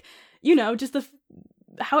 but, like, you know, just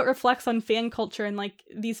how it reflects on fan culture and, like,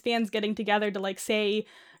 these fans getting together to, like, say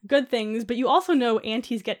good things, but you also know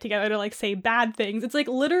aunties get together to, like, say bad things. It's, like,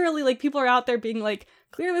 literally, like, people are out there being like,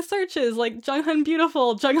 clear the searches, like, Junghyun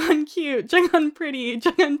beautiful, Junghyun cute, Junghyun pretty,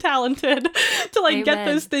 Junghyun talented, to, like, get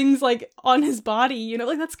those things, like, on his body, you know,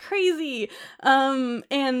 like, that's crazy.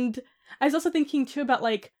 And I was also thinking, too, about,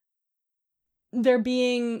 like, there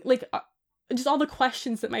being, like, just all the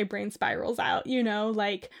questions that my brain spirals out, you know,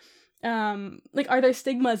 like, are there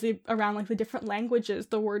stigmas around, like, the different languages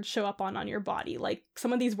the words show up on your body? Like,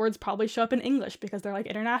 some of these words probably show up in English because they're, like,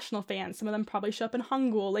 international fans. Some of them probably show up in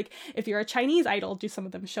Hangul. Like, if you're a Chinese idol, do some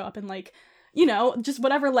of them show up in, like, you know, just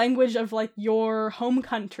whatever language of, like, your home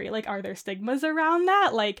country? Like, are there stigmas around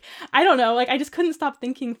that? Like, I don't know. Like, I just couldn't stop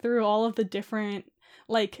thinking through all of the different,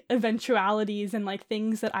 like, eventualities and, like,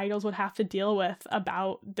 things that idols would have to deal with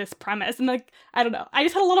about this premise. And, like, I don't know, I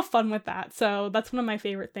just had a lot of fun with that. So that's one of my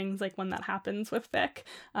favorite things, like, when that happens with fic.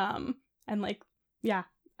 And, like, yeah,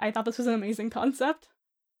 I thought this was an amazing concept.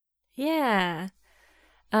 Yeah.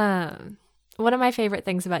 One of my favorite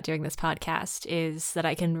things about doing this podcast is that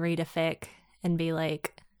I can read a fic and be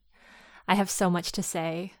like, I have so much to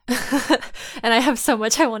say and I have so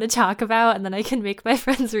much I want to talk about, and then I can make my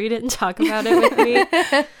friends read it and talk about it with me.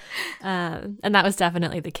 And that was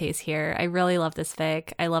definitely the case here. I really love this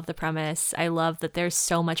fic. I love the premise. I love that there's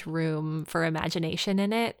so much room for imagination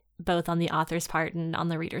in it, both on the author's part and on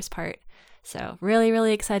the reader's part. So really,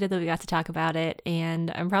 really excited that we got to talk about it,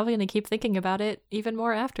 and I'm probably going to keep thinking about it even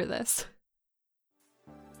more after this.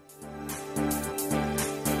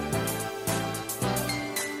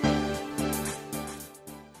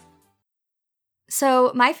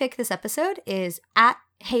 So my fic this episode is at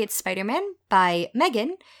Hey It's Spider-Man by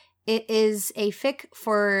Megan. It is a fic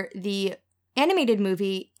for the animated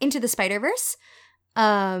movie Into the Spider-Verse.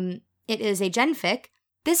 It is a gen fic.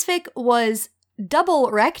 This fic was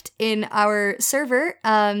double wrecked in our server.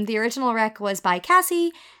 The original rec was by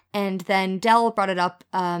Cassie, and then Dell brought it up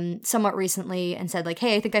somewhat recently and said, like,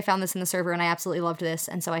 hey, I think I found this in the server and I absolutely loved this.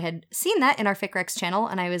 And so I had seen that in our Fic Recs channel,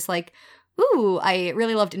 and I was like, ooh, I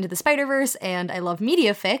really loved Into the Spider-Verse, and I love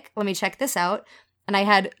media fic. Let me check this out. And I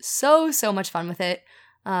had so much fun with it.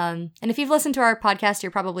 And if you've listened to our podcast,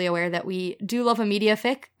 you're probably aware that we do love a media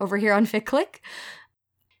fic over here on Fic Click.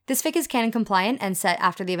 This fic is canon compliant and set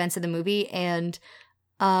after the events of the movie, and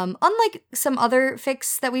unlike some other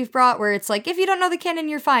fics that we've brought where it's like, if you don't know the canon,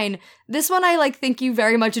 you're fine, this one I think you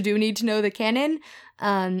very much do need to know the canon.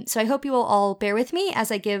 So I hope you will all bear with me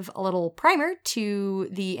as I give a little primer to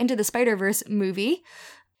the Into the Spider-Verse movie.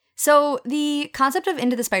 So the concept of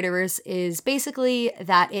Into the Spider-Verse is basically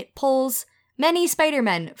that it pulls many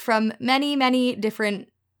Spider-Men from many different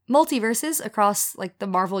multiverses across, like, the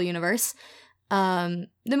Marvel universe. The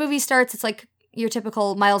movie starts, it's like your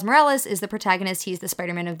typical Miles Morales is the protagonist. He's the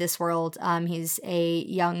Spider-Man of this world. He's a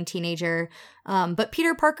young teenager. But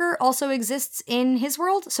Peter Parker also exists in his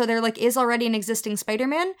world. So there, like, is already an existing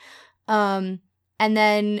Spider-Man. And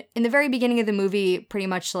then in the very beginning of the movie, pretty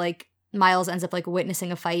much, like, Miles ends up, like,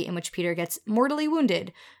 witnessing a fight in which Peter gets mortally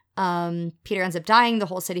wounded. Peter ends up dying. The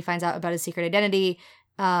whole city finds out about his secret identity.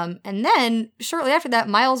 And then shortly after that,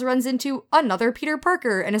 Miles runs into another Peter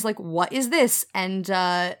Parker and is like, what is this?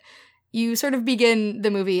 And, you sort of begin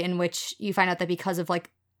the movie in which you find out that because of,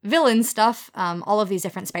 like, villain stuff, all of these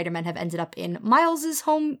different Spider-Men have ended up in Miles's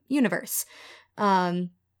home universe.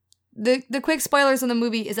 The quick spoilers in the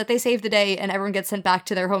movie is that they save the day and everyone gets sent back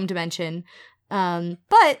to their home dimension.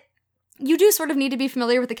 But you do sort of need to be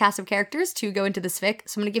familiar with the cast of characters to go into this fic,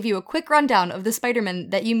 so I'm going to give you a quick rundown of the Spider-Man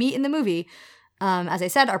that you meet in the movie. As I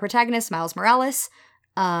said, our protagonist, Miles Morales,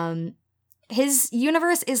 his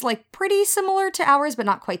universe is, like, pretty similar to ours, but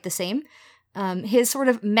not quite the same. His sort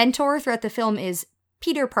of mentor throughout the film is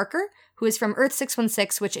Peter Parker, who is from Earth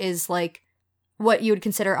 616, which is like what you would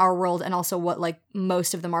consider our world, and also what like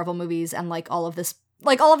most of the Marvel movies and like all of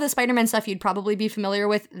the Spider-Man stuff you'd probably be familiar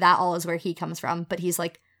with. That all is where he comes from, but he's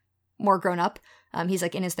like more grown up. He's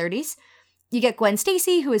like in his 30s. You get Gwen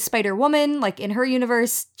Stacy, who is Spider-Woman. Like in her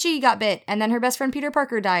universe, she got bit, and then her best friend Peter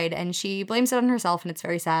Parker died, and she blames it on herself, and it's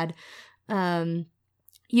very sad.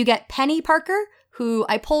 You get Penny Parker, who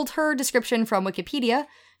I pulled her description from Wikipedia.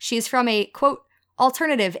 She is from a, quote,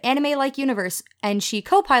 alternative anime-like universe, and she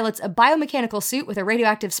co-pilots a biomechanical suit with a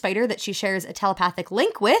radioactive spider that she shares a telepathic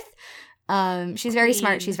link with. She's very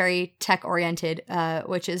smart. She's very tech-oriented,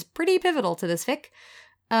 which is pretty pivotal to this fic.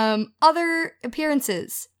 Other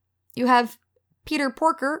appearances. You have Peter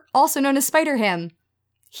Porker, also known as Spider-Ham.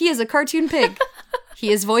 He is a cartoon pig.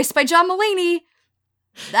 He is voiced by John Mulaney.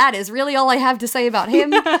 That is really all I have to say about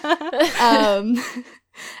him.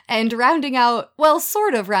 And rounding out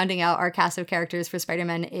our cast of characters for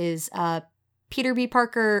Spider-Man is Peter B.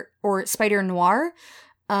 Parker, or Spider Noir.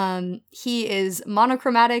 He is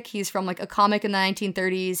monochromatic. He's from like a comic in the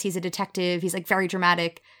 1930s. He's a detective. He's like very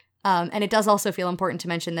dramatic. And it does also feel important to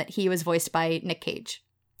mention that he was voiced by Nick Cage.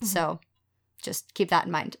 Mm-hmm. So just keep that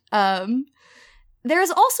in mind. There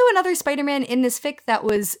is also another Spider-Man in this fic that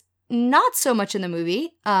was not so much in the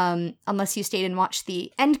movie, unless you stayed and watched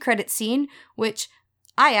the end credit scene, which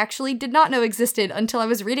I actually did not know existed until I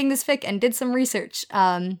was reading this fic and did some research.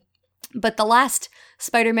 But the last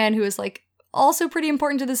Spider-Man who is like also pretty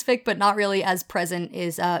important to this fic, but not really as present,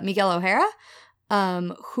 is Miguel O'Hara,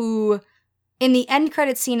 who in the end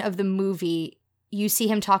credit scene of the movie, you see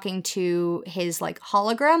him talking to his like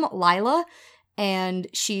hologram, Lila, and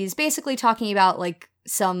she's basically talking about like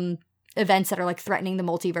some events that are like threatening the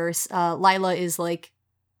multiverse. Lila is like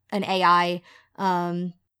an AI,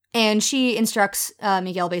 and she instructs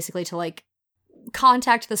Miguel basically to like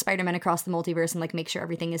contact the Spider-Man across the multiverse and like make sure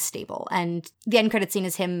everything is stable. And the end credit scene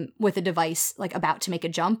is him with a device like about to make a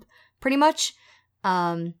jump, pretty much.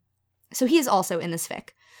 So he is also in this fic.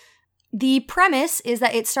 The premise is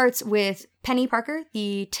that it starts with Penny Parker,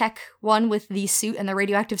 the tech one with the suit and the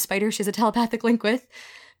radioactive spider she has a telepathic link with.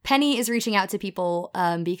 Penny is reaching out to people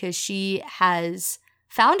because she has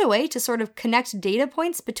found a way to sort of connect data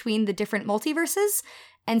points between the different multiverses.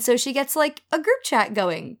 And so she gets like a group chat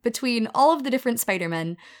going between all of the different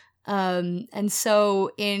Spider-Men. And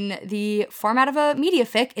so in the format of a media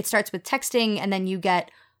fic, it starts with texting, and then you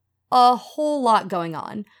get a whole lot going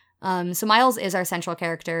on. So Miles is our central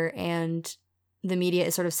character, and the media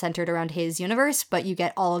is sort of centered around his universe, but you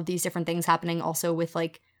get all of these different things happening also with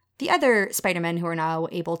like the other Spider-Men who are now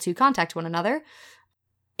able to contact one another.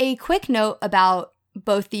 A quick note about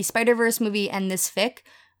both the Spider-Verse movie and this fic.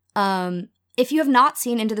 If you have not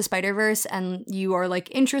seen Into the Spider-Verse and you are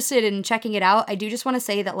like interested in checking it out, I do just want to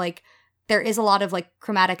say that like there is a lot of like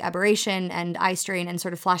chromatic aberration and eye strain and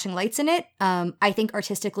sort of flashing lights in it. I think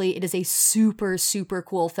artistically it is a super, super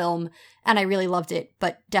cool film, and I really loved it.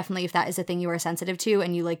 But definitely if that is a thing you are sensitive to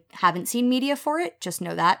and you like haven't seen media for it, just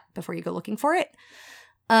know that before you go looking for it.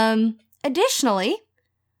 Additionally,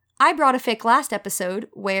 I brought a fic last episode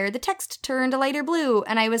where the text turned a lighter blue,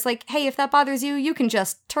 and I was like, hey, if that bothers you, you can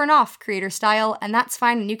just turn off creator style, and that's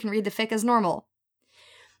fine, and you can read the fic as normal.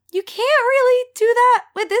 You can't really do that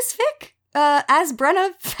with this fic, as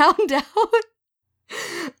Brenna found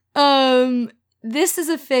out. This is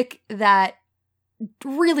a fic that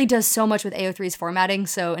really does so much with AO3's formatting,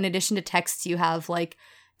 so in addition to texts, you have like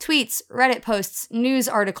tweets, Reddit posts, news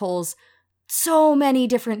articles, so many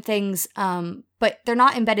different things, but they're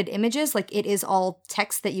not embedded images. Like, it is all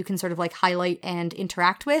text that you can sort of like highlight and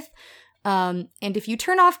interact with. And if you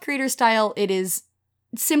turn off creator style, it is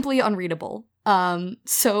simply unreadable.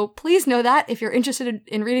 So please know that if you're interested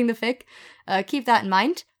in reading the fic, keep that in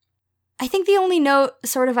mind. I think the only note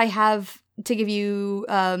sort of I have to give you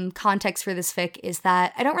context for this fic is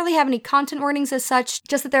that I don't really have any content warnings as such,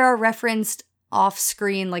 just that there are referenced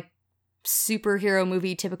off-screen like superhero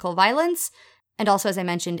movie typical violence. And also, as I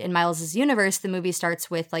mentioned, in Miles' universe, the movie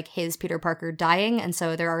starts with like his Peter Parker dying, and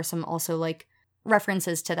so there are some also like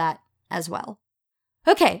references to that as well.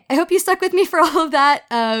 Okay, I hope you stuck with me for all of that.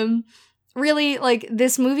 Really, like,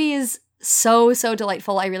 this movie is so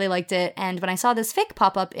delightful. I really liked it. And when I saw this fic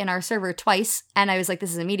pop up in our server twice, and I was like,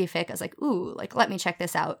 this is a media fic, I was like, ooh, like, let me check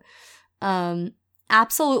this out.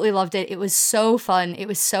 Absolutely loved it. It was so fun. It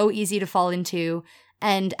was so easy to fall into.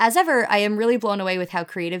 And as ever, I am really blown away with how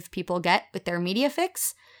creative people get with their media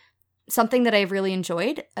fics. Something that I've really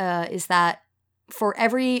enjoyed is that for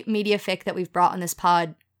every media fic that we've brought on this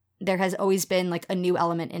pod, there has always been like a new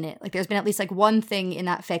element in it. Like, there's been at least like one thing in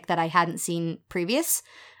that fic that I hadn't seen previous.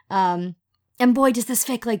 And And boy, does this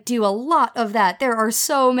fic like do a lot of that. There are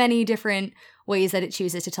so many different ways that it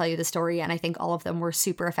chooses to tell you the story, and I think all of them were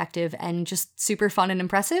super effective and just super fun and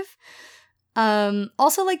impressive.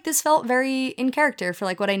 Also, like, this felt very in character for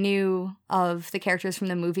like what I knew of the characters from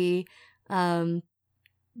the movie.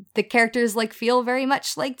 The characters like feel very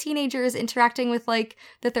much like teenagers interacting with like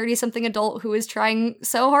the 30-something adult who is trying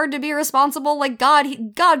so hard to be responsible. Like, God,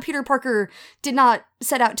 Peter Parker did not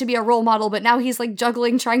set out to be a role model, but now he's like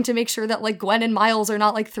juggling, trying to make sure that like Gwen and Miles are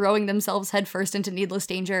not like throwing themselves headfirst into needless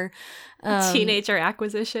danger. Teenager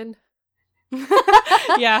acquisition.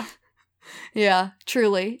 Yeah,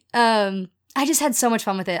 truly. I just had so much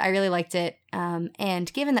fun with it. I really liked it.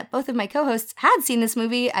 And given that both of my co-hosts had seen this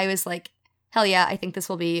movie, I was like, hell yeah, I think this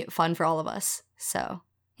will be fun for all of us. So,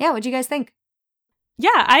 yeah, what'd you guys think?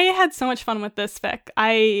 Yeah, I had so much fun with this fic.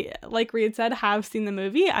 I, like Reed said, have seen the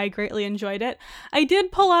movie. I greatly enjoyed it. I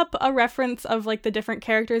did pull up a reference of like the different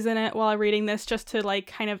characters in it while reading this, just to like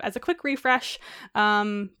kind of as a quick refresh,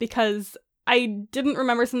 because I didn't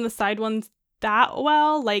remember some of the side ones that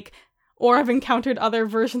well, like, or I've encountered other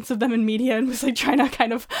versions of them in media and was like trying to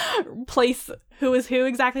kind of place who is who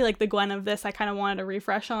exactly. Like the Gwen of this, I kind of wanted to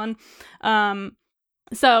refresh on.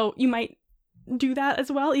 So you might do that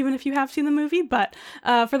as well, even if you have seen the movie. But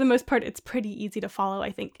for the most part, it's pretty easy to follow,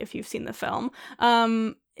 I think, if you've seen the film.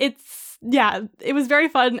 It was very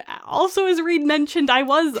fun. Also, as Reed mentioned, I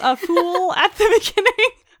was a fool at the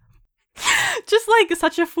beginning. Just like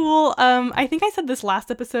such a fool. I think I said this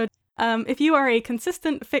last episode. If you are a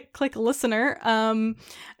consistent Fic Click listener,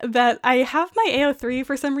 that I have my AO3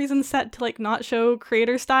 for some reason set to like not show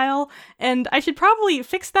creator style, and I should probably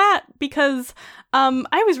fix that because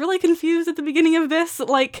I was really confused at the beginning of this.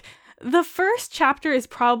 Like, the first chapter is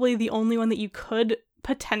probably the only one that you could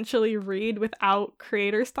potentially read without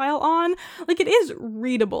creator style on. Like, it is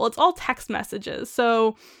readable. It's all text messages,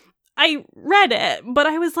 so I read it, but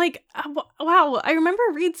I was like, wow, I remember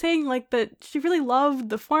Reed saying like that she really loved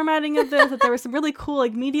the formatting of this, that there were some really cool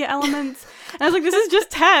like media elements. And I was like, this is just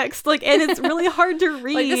text, like, and it's really hard to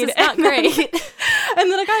read. Like, this is not great. And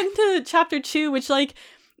then I got into chapter 2, which like,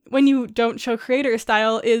 when you don't show creator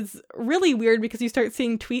style is really weird because you start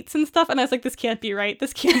seeing tweets and stuff. And I was like, this can't be right.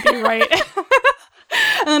 This can't be right.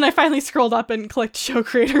 And then I finally scrolled up and clicked show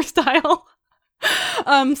creator style.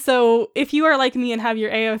 So if you are like me and have your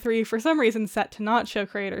AO3 for some reason set to not show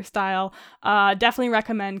creator style, definitely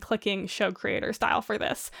recommend clicking show creator style for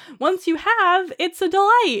this. Once you have, it's a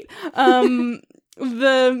delight.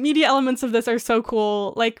 The media elements of this are so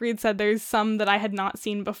cool. Like Reed said, there's some that I had not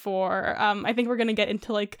seen before. I think we're going to get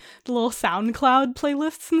into like the little SoundCloud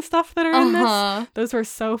playlists and stuff that are in this. Those were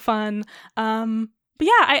so fun. But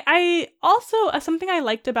yeah, I also, something I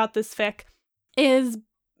liked about this fic is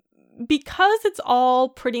because it's all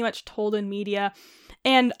pretty much told in media,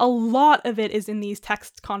 and a lot of it is in these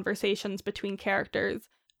text conversations between characters.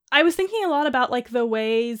 I was thinking a lot about like the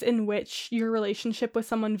ways in which your relationship with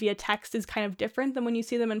someone via text is kind of different than when you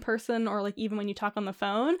see them in person, or like even when you talk on the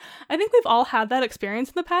phone. I think we've all had that experience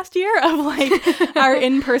in the past year of like our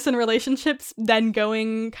in-person relationships then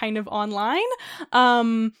going kind of online.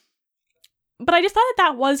 But I just thought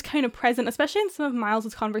that was kind of present, especially in some of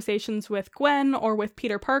Miles' conversations with Gwen or with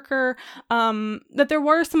Peter Parker, that there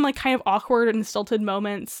were some like kind of awkward and stilted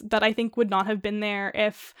moments that I think would not have been there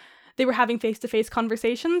if they were having face-to-face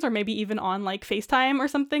conversations, or maybe even on like FaceTime or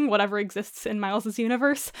something, whatever exists in Miles'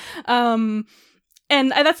 universe. And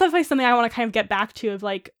that's definitely something I want to kind of get back to, of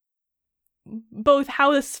like both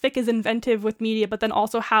how this fic is inventive with media, but then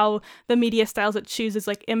also how the media styles it chooses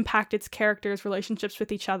like impact its characters' relationships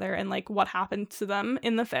with each other and like what happened to them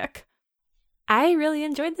in the fic. I really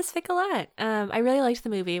enjoyed this fic a lot. I really liked the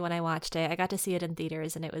movie when I watched it. I got to see it in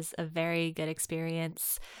theaters, and it was a very good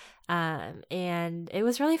experience. And it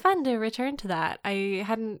was really fun to return to that. I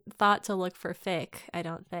hadn't thought to look for fic, I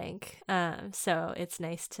don't think. So it's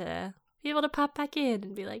nice to be able to pop back in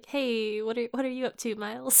and be like, hey, what are you up to,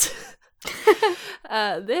 Miles?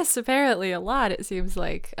 This apparently a lot, it seems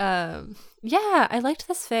like. Yeah, I liked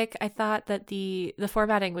this fic. I thought that the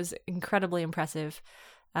formatting was incredibly impressive.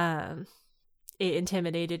 It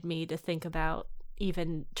intimidated me to think about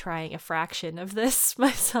even trying a fraction of this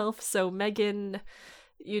myself. So Megan,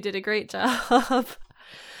 you did a great job.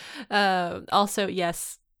 Also,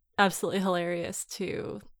 yes, absolutely hilarious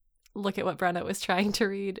to look at what Brenna was trying to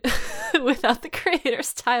read without the creator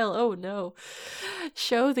style. Oh no.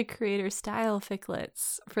 Show the creator style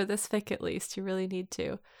ficlets for this fic, at least. You really need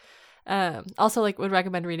to. Also, like, would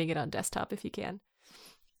recommend reading it on desktop if you can.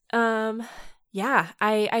 Yeah,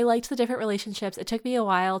 I liked the different relationships. It took me a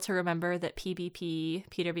while to remember that PBP,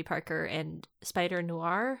 Peter B. Parker, and Spider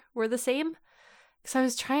Noir were the same. So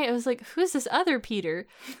I was like, who's this other Peter?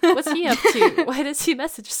 What's he up to? Why does he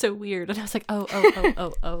message so weird? And I was like,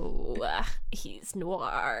 he's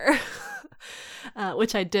noir.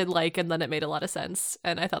 Which I did like, and then it made a lot of sense.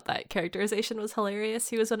 And I thought that characterization was hilarious.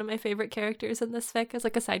 He was one of my favorite characters in this fic as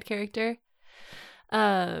like a side character.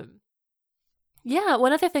 Yeah,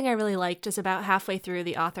 one other thing I really liked is about halfway through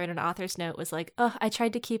the author in an author's note was like, oh, I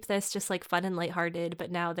tried to keep this just like fun and lighthearted, but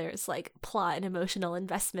now there's like plot and emotional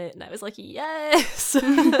investment. And I was like, yes!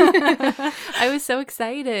 I was so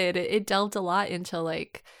excited. It delved a lot into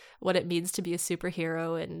like what it means to be a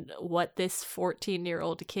superhero and what this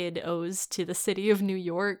 14-year-old kid owes to the city of New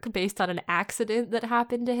York based on an accident that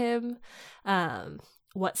happened to him.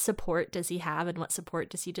 What support does he have and what support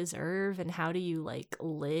does he deserve, and how do you like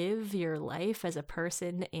live your life as a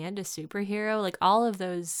person and a superhero? Like all of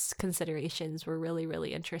those considerations were really,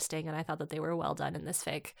 really interesting, and I thought that they were well done in this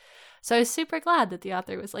fic. So I was super glad that the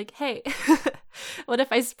author was like, hey, what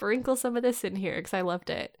if I sprinkle some of this in here, because I loved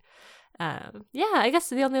it. Yeah, I guess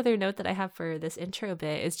the only other note that I have for this intro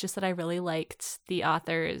bit is just that I really liked the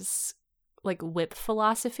author's like whip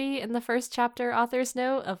philosophy in the first chapter author's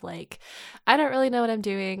note of like, I don't really know what I'm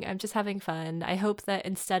doing, I'm just having fun. I hope that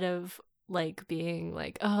instead of like being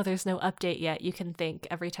like, oh, there's no update yet, you can think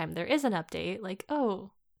every time there is an update like, oh,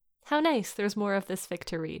 how nice, there's more of this fic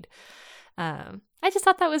to read. I just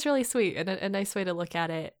thought that was really sweet and a nice way to look at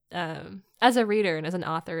it as a reader and as an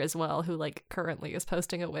author as well, who like currently is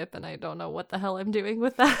posting a whip and I don't know what the hell I'm doing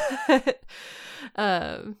with that.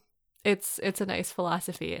 It's a nice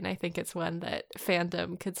philosophy, and I think it's one that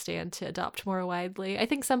fandom could stand to adopt more widely. I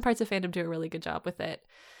think some parts of fandom do a really good job with it.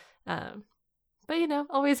 But, you know,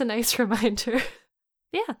 always a nice reminder.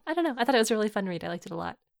 Yeah, I don't know. I thought it was a really fun read. I liked it a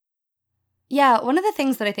lot. Yeah, one of the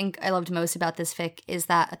things that I think I loved most about this fic is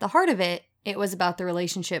that at the heart of it, it was about the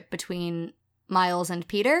relationship between Miles and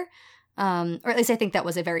Peter. Or at least I think that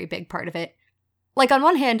was a very big part of it. Like, on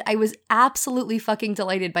one hand, I was absolutely fucking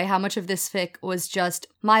delighted by how much of this fic was just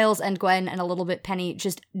Miles and Gwen and a little bit Penny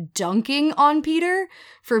just dunking on Peter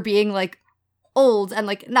for being, like, old and,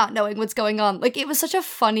 like, not knowing what's going on. Like, it was such a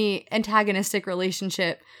funny antagonistic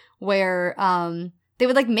relationship where they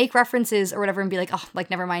would, like, make references or whatever and be like, oh, like,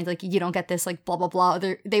 never mind, like, you don't get this, like, blah, blah, blah.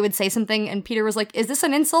 They would say something and Peter was like, is this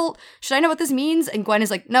an insult? Should I know what this means? And Gwen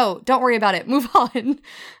is like, no, don't worry about it. Move on.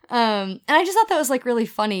 And I just thought that was, like, really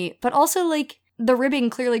funny. But also, like, the ribbing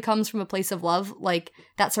clearly comes from a place of love, like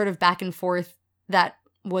that sort of back and forth that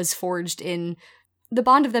was forged in the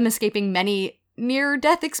bond of them escaping many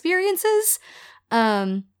near-death experiences.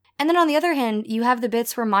 And then on the other hand, you have the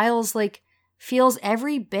bits where Miles, like, feels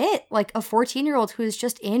every bit like a 14-year-old who is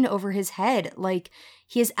just in over his head. Like,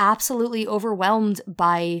 he is absolutely overwhelmed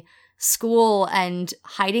by school and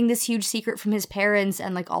hiding this huge secret from his parents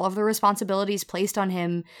and, like, all of the responsibilities placed on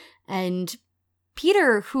him. And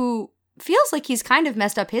Peter, who feels like he's kind of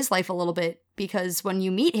messed up his life a little bit, because when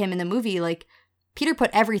you meet him in the movie, like, Peter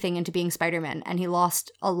put everything into being Spider-Man and he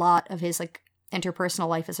lost a lot of his, like, interpersonal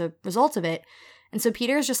life as a result of it. And so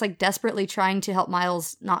Peter is just, like, desperately trying to help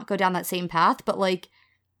Miles not go down that same path, but, like,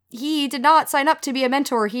 he did not sign up to be a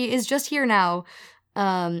mentor. He is just here now.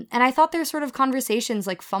 And I thought there's sort of conversations,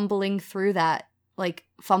 like, fumbling through that, like,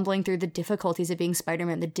 fumbling through the difficulties of being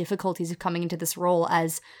Spider-Man, the difficulties of coming into this role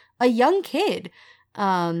as a young kid.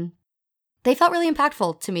 They felt really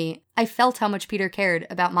impactful to me. I felt how much Peter cared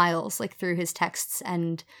about Miles, like, through his texts,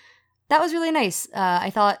 and that was really nice. I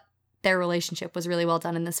thought their relationship was really well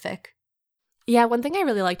done in this fic. Yeah, one thing I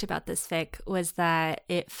really liked about this fic was that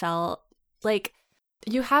it felt like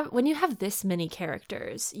when you have this many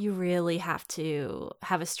characters, you really have to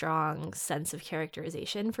have a strong sense of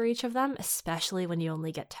characterization for each of them, especially when you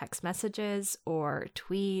only get text messages or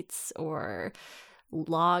tweets or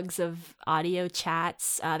logs of audio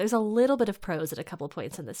chats. There's a little bit of prose at a couple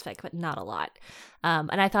points in this fic, but not a lot.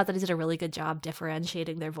 And I thought that he did a really good job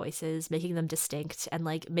differentiating their voices, making them distinct, and,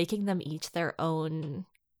 like, making them each their own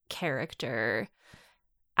character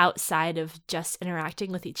outside of just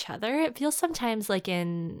interacting with each other. It feels sometimes like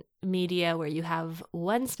in media where you have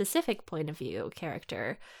one specific point of view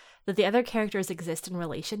character, that the other characters exist in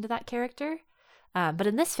relation to that character. But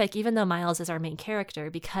in this fic, even though Miles is our main character,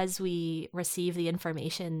 because we receive the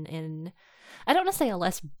information in, I don't want to say a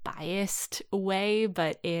less biased way,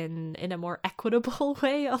 but in a more equitable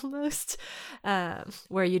way almost,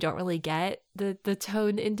 where you don't really get the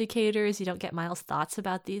tone indicators, you don't get Miles' thoughts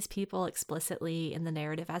about these people explicitly in the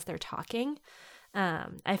narrative as they're talking.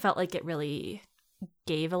 I felt like it really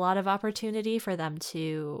gave a lot of opportunity for them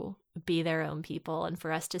to be their own people and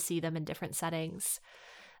for us to see them in different settings.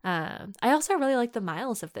 I also really like the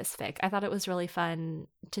Miles of this fic. I thought it was really fun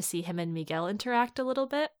to see him and Miguel interact a little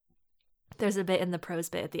bit. there's a bit in the prose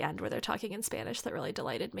bit at the end where they're talking in Spanish that really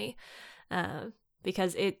delighted me,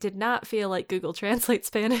 because it did not feel like Google Translate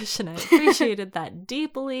Spanish, and I appreciated that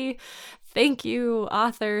deeply. Thank you,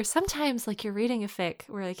 author. Sometimes, like, you're reading a fic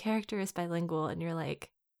where the character is bilingual and you're like,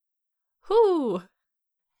 whoo.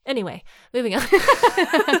 Anyway, moving on.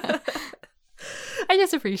 I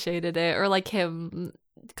just appreciated it. Or like him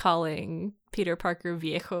calling Peter Parker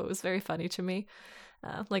viejo was very funny to me.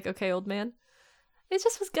 Like, okay, old man. It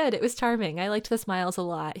just was good. It was charming. I liked this Miles a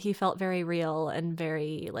lot. He felt very real and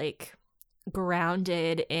very, like,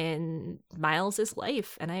 grounded in Miles's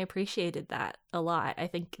life, and I appreciated that a lot. I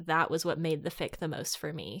think that was what made the fic the most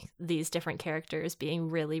for me. These different characters being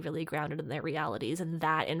really, really grounded in their realities, and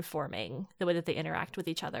that informing the way that they interact with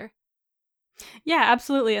each other. Yeah,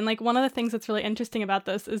 absolutely. And like one of the things that's really interesting about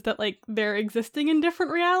this is that like they're existing in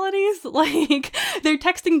different realities. Like they're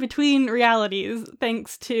texting between realities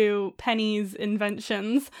thanks to Penny's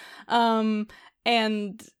inventions.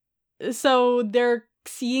 And so they're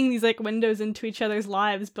seeing these like windows into each other's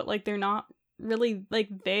lives, but like they're not really like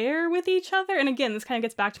there with each other. And again, this kind of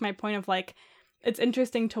gets back to my point of like, it's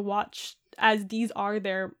interesting to watch as these are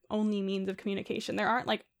their only means of communication. There aren't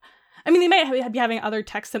like, I mean, they might be having other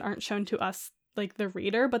texts that aren't shown to us, like the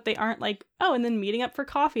reader, but they aren't like, oh, and then meeting up for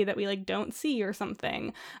coffee that we like don't see or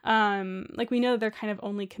something. Like we know they're kind of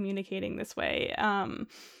only communicating this way.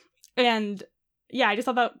 And yeah, I just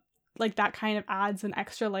thought that like that kind of adds an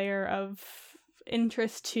extra layer of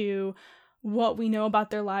interest to what we know about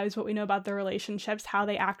their lives, what we know about their relationships, how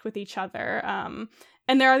they act with each other.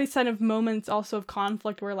 And there are these kind of moments also of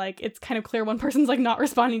conflict where like it's kind of clear one person's like not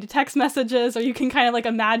responding to text messages, or you can kind of like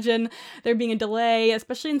imagine there being a delay,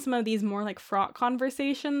 especially in some of these more like fraught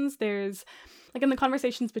conversations. There's like in the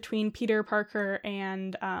conversations between Peter Parker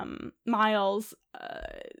and Miles,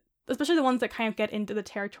 especially the ones that kind of get into the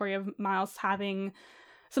territory of Miles having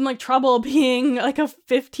some like trouble being like a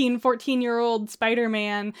 14-year-old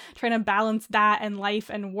Spider-Man, trying to balance that and life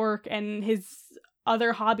and work and his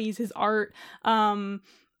other hobbies, his art,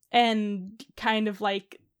 and kind of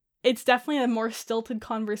like it's definitely a more stilted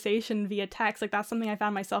conversation via text. Like that's something I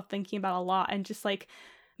found myself thinking about a lot, and just like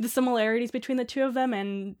the similarities between the two of them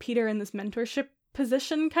and Peter in this mentorship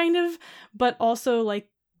position kind of, but also like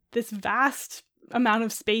this vast amount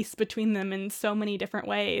of space between them in so many different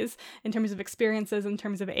ways, in terms of experiences, in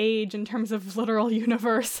terms of age, in terms of literal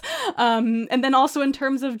universe, and then also in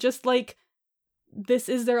terms of just like this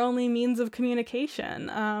is their only means of communication,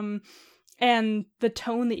 and the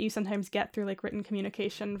tone that you sometimes get through like written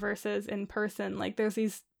communication versus in person. Like there's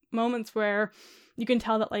these moments where you can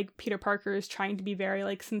tell that like Peter Parker is trying to be very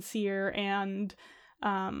like sincere and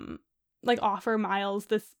like offer Miles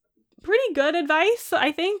this pretty good advice,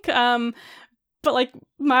 I think, but like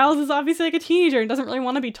Miles is obviously like a teenager and doesn't really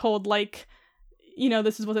want to be told like, you know,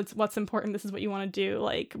 this is what's important, this is what you want to do,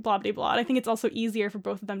 like blah blah blah. And I think it's also easier for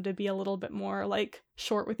both of them to be a little bit more like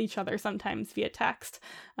short with each other sometimes via text.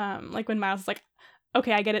 Like when Miles is like,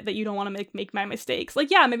 okay, I get it that you don't want to make my mistakes. Like,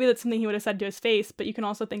 yeah, maybe that's something he would have said to his face, but you can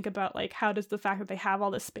also think about like how does the fact that they have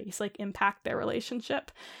all this space like impact their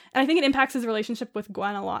relationship. And I think it impacts his relationship with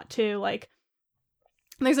Gwen a lot too. Like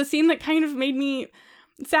there's a scene that kind of made me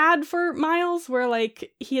sad for Miles where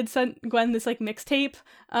like he had sent Gwen this like mixtape,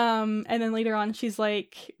 and then later on she's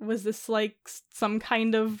like, was this like some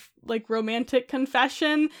kind of like romantic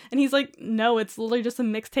confession? And he's like, no, it's literally just a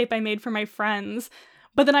mixtape I made for my friends.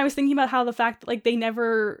 But then I was thinking about how the fact that like they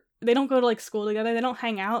don't go to like school together, they don't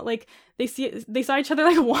hang out, like they saw each other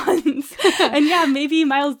like once. And yeah, maybe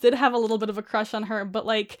Miles did have a little bit of a crush on her, but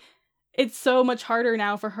like it's so much harder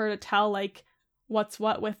now for her to tell like what's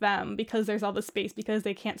what with them because there's all this space, because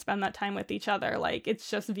they can't spend that time with each other. Like it's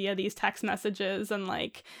just via these text messages, and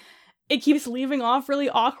like it keeps leaving off really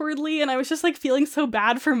awkwardly. And I was just like feeling so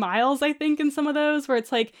bad for Miles, I think, in some of those where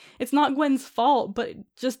it's like it's not Gwen's fault, but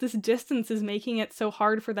just this distance is making it so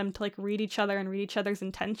hard for them to like read each other and read each other's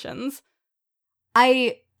intentions.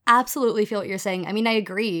 I absolutely feel what you're saying. I mean, I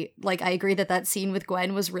agree. Like I agree that scene with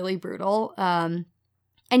Gwen was really brutal. And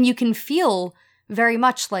you can feel very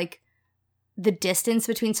much like the distance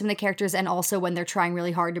between some of the characters, and also when they're trying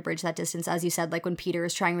really hard to bridge that distance, as you said, like when Peter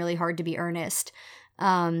is trying really hard to be earnest.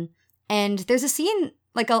 And there's a scene,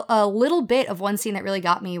 like a little bit of one scene that really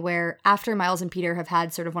got me, where after Miles and Peter have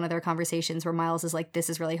had sort of one of their conversations where Miles is like, this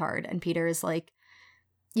is really hard, and Peter is like,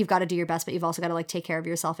 you've got to do your best, but you've also got to like take care of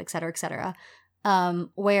yourself, etc., etc.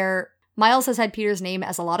 Where Miles has had Peter's name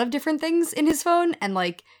as a lot of different things in his phone, and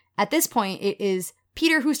like at this point it is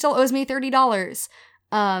Peter who still owes me $30.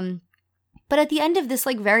 But at the end of this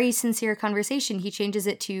like very sincere conversation, he changes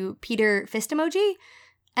it to Peter fist emoji.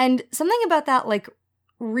 And something about that like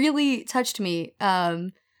really touched me.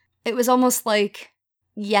 it was almost like,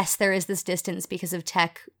 yes, there is this distance because of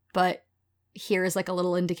tech, but here is like a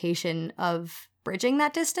little indication of bridging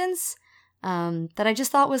that distance that I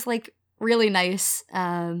just thought was like really nice,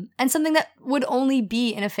 and something that would only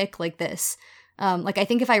be in a fic like this. Like, I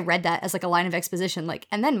think if I read that as like a line of exposition, like,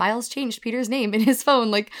 and then Miles changed Peter's name in his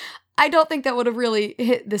phone, like, I don't think that would have really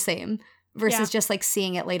hit the same versus just like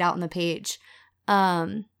seeing it laid out on the page.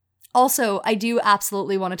 Also, I do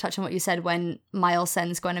absolutely want to touch on what you said when Miles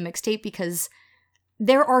sends Gwen a mixtape, because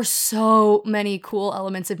there are so many cool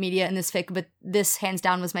elements of media in this fic, but this hands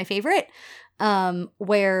down was my favorite,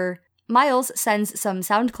 where Miles sends some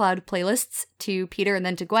SoundCloud playlists to Peter and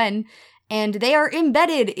then to Gwen, and they are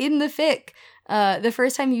embedded in the fic. The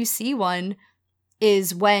first time you see one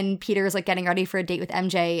is when Peter is like getting ready for a date with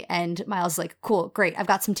MJ, and Miles is like, cool, great, I've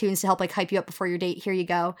got some tunes to help like hype you up before your date, here you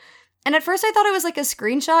go. And at first I thought it was like a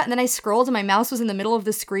screenshot, and then I scrolled and my mouse was in the middle of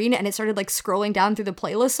the screen and it started like scrolling down through the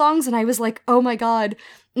playlist songs, and I was like, oh my god.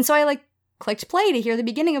 And so I like clicked play to hear the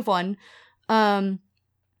beginning of one. And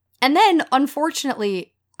then,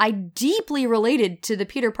 unfortunately, I deeply related to the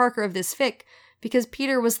Peter Parker of this fic, because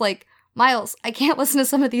Peter was like, Miles, I can't listen to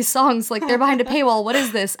some of these songs, like they're behind a paywall, what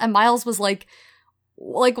is this? And Miles was like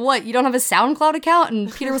what, you don't have a SoundCloud account?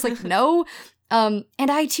 And Peter was like, no. And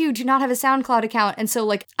I too do not have a SoundCloud account, and so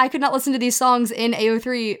like I could not listen to these songs in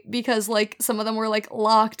AO3 because like some of them were like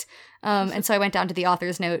locked. And so I went down to the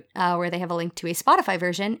author's note where they have a link to a Spotify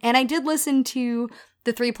version, and I did listen to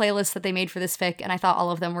the 3 playlists that they made for this fic, and I thought all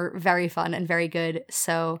of them were very fun and very good.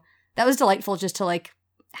 So that was delightful just to like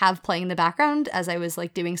have playing in the background as I was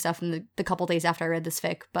like doing stuff in the couple days after I read this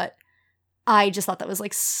fic. But I just thought that was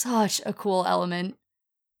like such a cool element.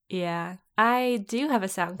 Yeah, I do have a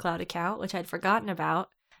SoundCloud account, which I'd forgotten about.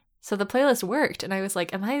 So the playlist worked, and I was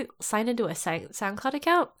like, am I signed into a SoundCloud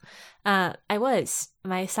account? I was.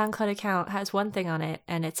 My SoundCloud account has one thing on it,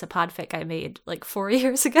 and it's a podfic I made like 4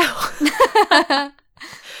 years ago.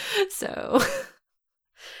 So,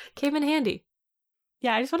 came in handy.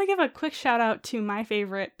 Yeah, I just want to give a quick shout out to my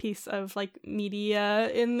favorite piece of like media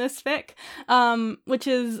in this fic, which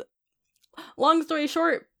is, long story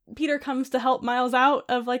short, Peter comes to help Miles out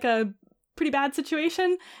of like a pretty bad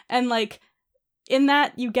situation, and like in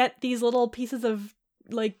that you get these little pieces of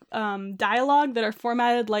like dialogue that are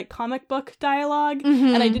formatted like comic book dialogue,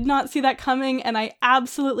 and I did not see that coming, and I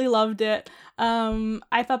absolutely loved it.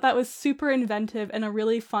 I thought that was super inventive and a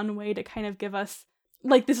really fun way to kind of give us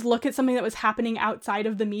like this look at something that was happening outside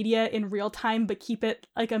of the media in real time, but keep it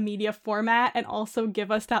like a media format and also give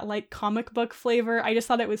us that like comic book flavor. I just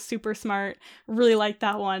thought it was super smart. Really liked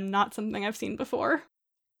that one. Not something I've seen before.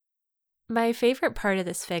 My favorite part of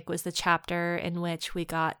this fic was the chapter in which we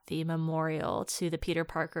got the memorial to the Peter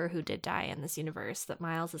Parker who did die in this universe that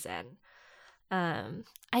Miles is in.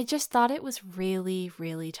 I just thought it was really,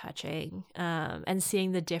 really touching. And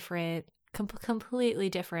seeing the different completely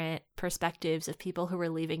different perspectives of people who were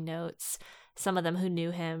leaving notes, some of them who knew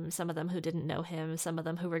him, some of them who didn't know him, some of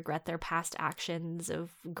them who regret their past actions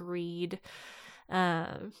of greed.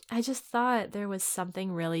 I just thought there was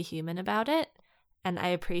something really human about it, and I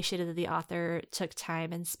appreciated that the author took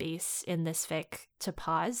time and space in this fic to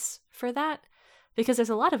pause for that, because there's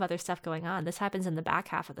a lot of other stuff going on. This happens in the back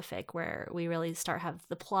half of the fic where we really start have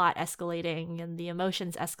the plot escalating and the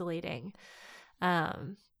emotions escalating.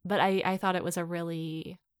 But I thought it was a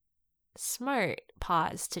really smart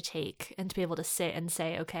pause to take and to be able to sit and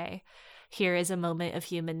say, okay, here is a moment of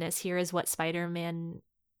humanness. Here is what Spider-Man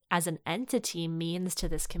as an entity means to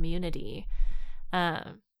this community.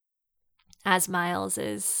 As Miles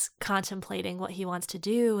is contemplating what he wants to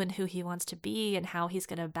do and who he wants to be and how he's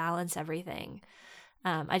going to balance everything.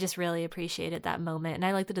 I just really appreciated that moment. And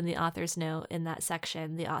I liked it in the author's note in that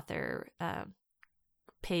section. The author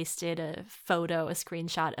pasted a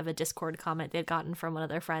screenshot of a Discord comment they had gotten from one of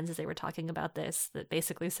their friends as they were talking about this, that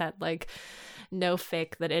basically said like, no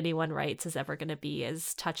fic that anyone writes is ever going to be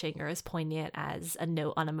as touching or as poignant as a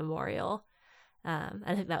note on a memorial.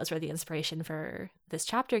 I think that was where the inspiration for this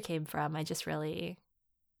chapter came from. I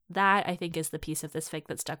think is the piece of this fic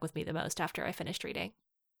that stuck with me the most after I finished reading.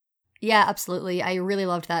 Yeah, absolutely. I really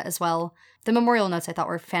loved that as well. The memorial notes I thought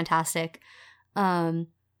were fantastic.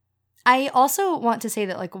 I also want to say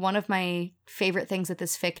that like one of my favorite things that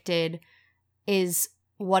this fic did is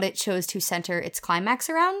what it chose to center its climax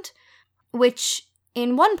around, which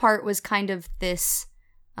in one part was kind of this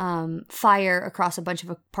fire across a bunch of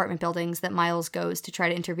apartment buildings that Miles goes to try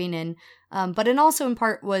to intervene in, but it also in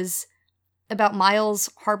part was about Miles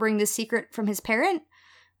harboring this secret from his parent.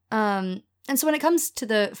 And so when it comes to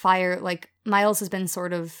the fire, like Miles has been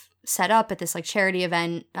sort of set up at this like charity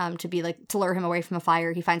event to be like to lure him away from a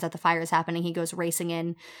fire. He finds out the fire is happening. He goes racing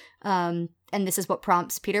in. And this is what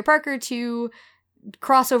prompts Peter Parker to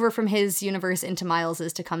cross over from his universe into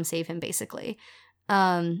Miles's to come save him, basically.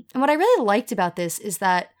 And what I really liked about this is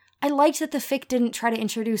that I liked that the fic didn't try to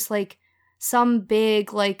introduce like some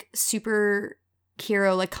big like superhero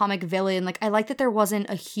like comic villain. Like I like that there wasn't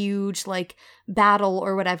a huge like battle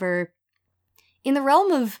or whatever. In the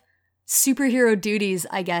realm of superhero duties,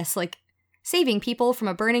 I guess, like saving people from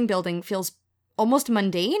a burning building feels almost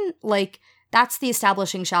mundane. Like that's the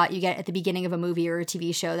establishing shot you get at the beginning of a movie or a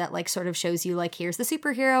TV show that like sort of shows you like here's the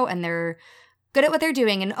superhero and they're good at what they're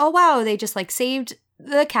doing and oh wow, they just like saved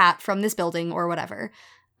the cat from this building or whatever.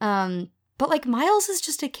 But like Miles is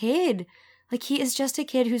just a kid. Like he is just a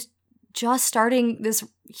kid who's just starting this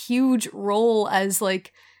huge role as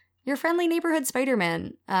like your friendly neighborhood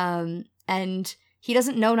Spider-Man. And he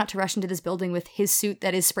doesn't know not to rush into this building with his suit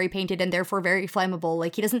that is spray painted and therefore very flammable.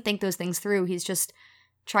 Like, he doesn't think those things through. He's just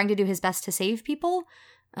trying to do his best to save people.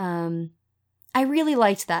 I really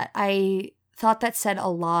liked that. I thought that said a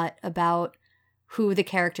lot about who the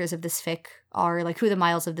characters of this fic are, like who the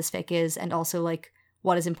Miles of this fic is, and also like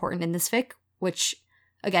what is important in this fic, which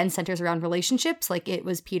again centers around relationships. Like it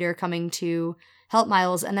was Peter coming to help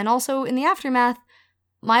Miles, and then also in the aftermath,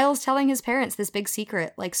 Miles telling his parents this big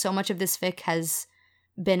secret. Like so much of this fic has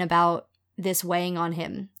been about this weighing on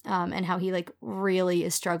him, and how he like really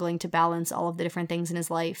is struggling to balance all of the different things in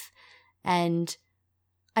his life. And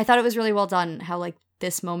I thought it was really well done how like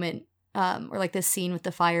this moment or like this scene with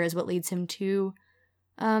the fire is what leads him to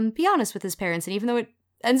be honest with his parents. And even though it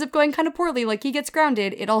ends up going kind of poorly, like he gets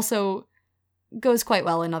grounded, it also goes quite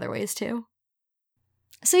well in other ways too.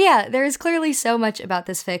 So yeah, there is clearly so much about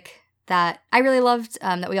this fic that I really loved,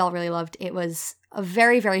 that we all really loved. It was a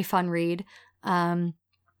very, very fun read.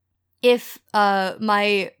 If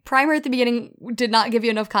my primer at the beginning did not give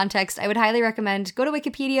you enough context, I would highly recommend go to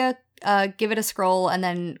Wikipedia, give it a scroll, and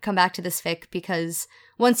then come back to this fic, because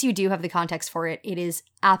once you do have the context for it, it is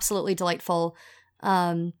absolutely delightful.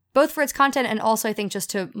 Both for its content and also I think just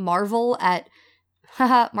to marvel at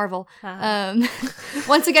Marvel.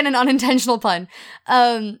 Once again, an unintentional pun.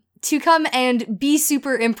 To come and be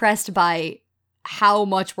super impressed by how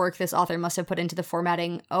much work this author must have put into the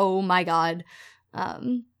formatting. Oh my god.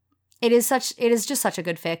 It is just such a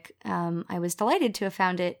good fic. I was delighted to have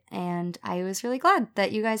found it, and I was really glad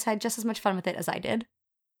that you guys had just as much fun with it as I did.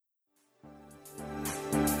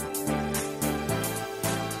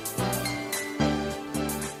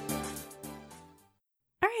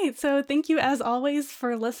 So thank you as always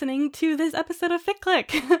for listening to this episode of Fic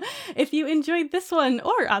Click. If you enjoyed this one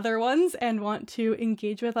or other ones and want to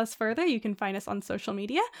engage with us further, you can find us on social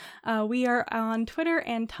media. We are on Twitter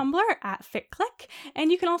and Tumblr at Fic Click,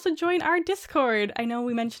 and you can also join our Discord. I know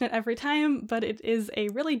we mention it every time, but it is a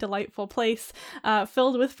really delightful place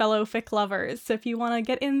filled with fellow fic lovers. So if you want to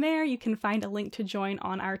get in there, you can find a link to join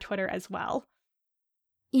on our Twitter as well.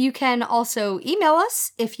 You can also email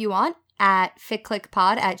us if you want at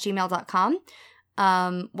ficlickpod@gmail.com.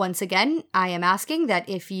 Once again, I am asking that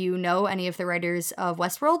if you know any of the writers of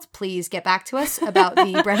Westworld, please get back to us about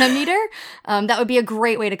the Brenna meter. That would be a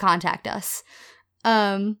great way to contact us.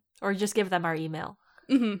 Or just give them our email.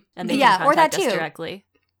 Mm-hmm. And they can contact us directly.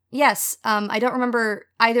 Yes. I don't remember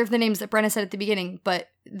either of the names that Brenna said at the beginning, but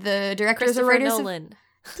the directors or writers Nolan.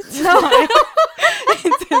 No.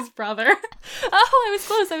 It's his brother. Oh, I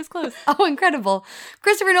was close. Oh, incredible.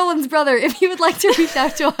 Christopher Nolan's brother. If you would like to reach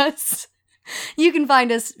out to us, you can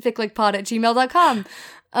find us ficlickpod@gmail.com.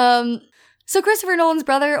 So Christopher Nolan's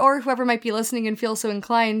brother, or whoever might be listening and feel so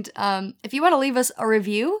inclined, if you want to leave us a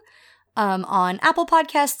review on Apple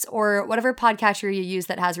Podcasts or whatever podcatcher you use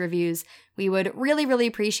that has reviews, we would really, really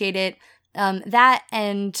appreciate it. That,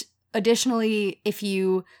 and additionally, if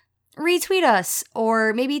you retweet us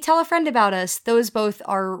or maybe tell a friend about us, those both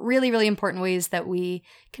are really, really important ways that we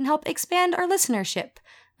can help expand our listenership.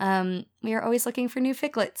 We are always looking for new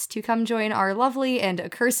ficlets to come join our lovely and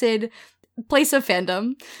accursed place of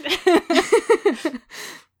fandom.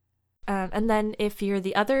 And then if you're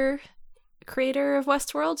the other creator of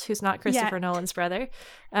Westworld, who's not Christopher Nolan's brother,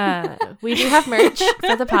 we do have merch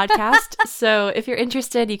for the podcast. So if you're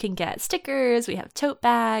interested, you can get stickers. We have tote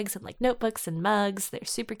bags and like notebooks and mugs. They're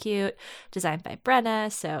super cute, designed by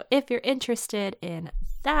Brenna. So if you're interested in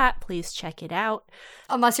that, please check it out.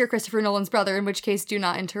 Unless you're Christopher Nolan's brother, in which case do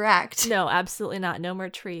not interact. No, absolutely not. No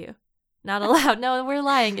merch for you. Not allowed. No, we're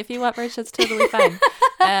lying. If you want merch, that's totally fine.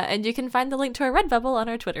 And you can find the link to our Redbubble on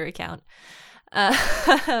our Twitter account.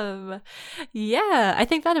 Yeah, I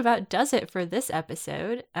think that about does it for this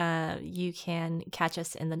episode. You can catch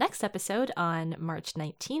us in the next episode on March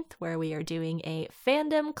 19th, where we are doing a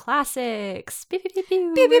Fandom Classics. Pew, pew, pew,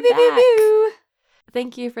 pew. Pew, pew, We're pew, pew, back. pew.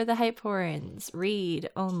 Thank you for the hype horns. Read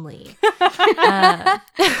only.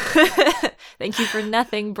 Thank you for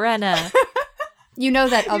nothing, Brenna. You know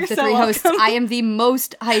that of You're the so three hosts, welcome. I am the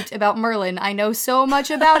most hyped about Merlin. I know so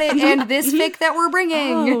much about it and this fic that we're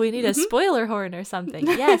bringing. Oh, we need a spoiler horn or something.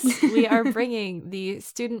 Yes, we are bringing the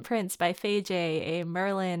Student Prince by Faye J, a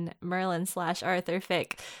Merlin/Arthur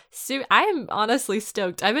fic. I am honestly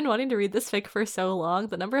stoked. I've been wanting to read this fic for so long.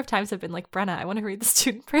 The number of times I've been like, Brenna, I want to read the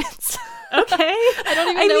Student Prince. Okay. I don't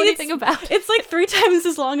even know anything about it. It's like 3 times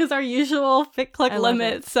as long as our usual fic click I love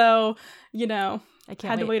limit, it. so, I can't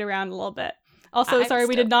had to wait. wait around a little bit. Also, I'm sorry,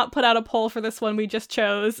 we did stoked. not put out a poll for this one. We just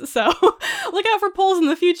chose. So look out for polls in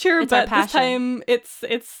the future, It's our but this passion. time it's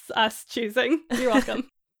us choosing. You're welcome.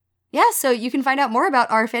 Yeah, so you can find out more about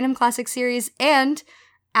our Fandom Classic series and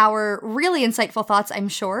our really insightful thoughts, I'm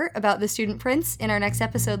sure, about the Student Prince in our next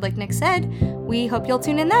episode, like Nick said. We hope you'll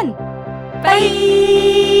tune in then.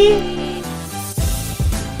 Bye!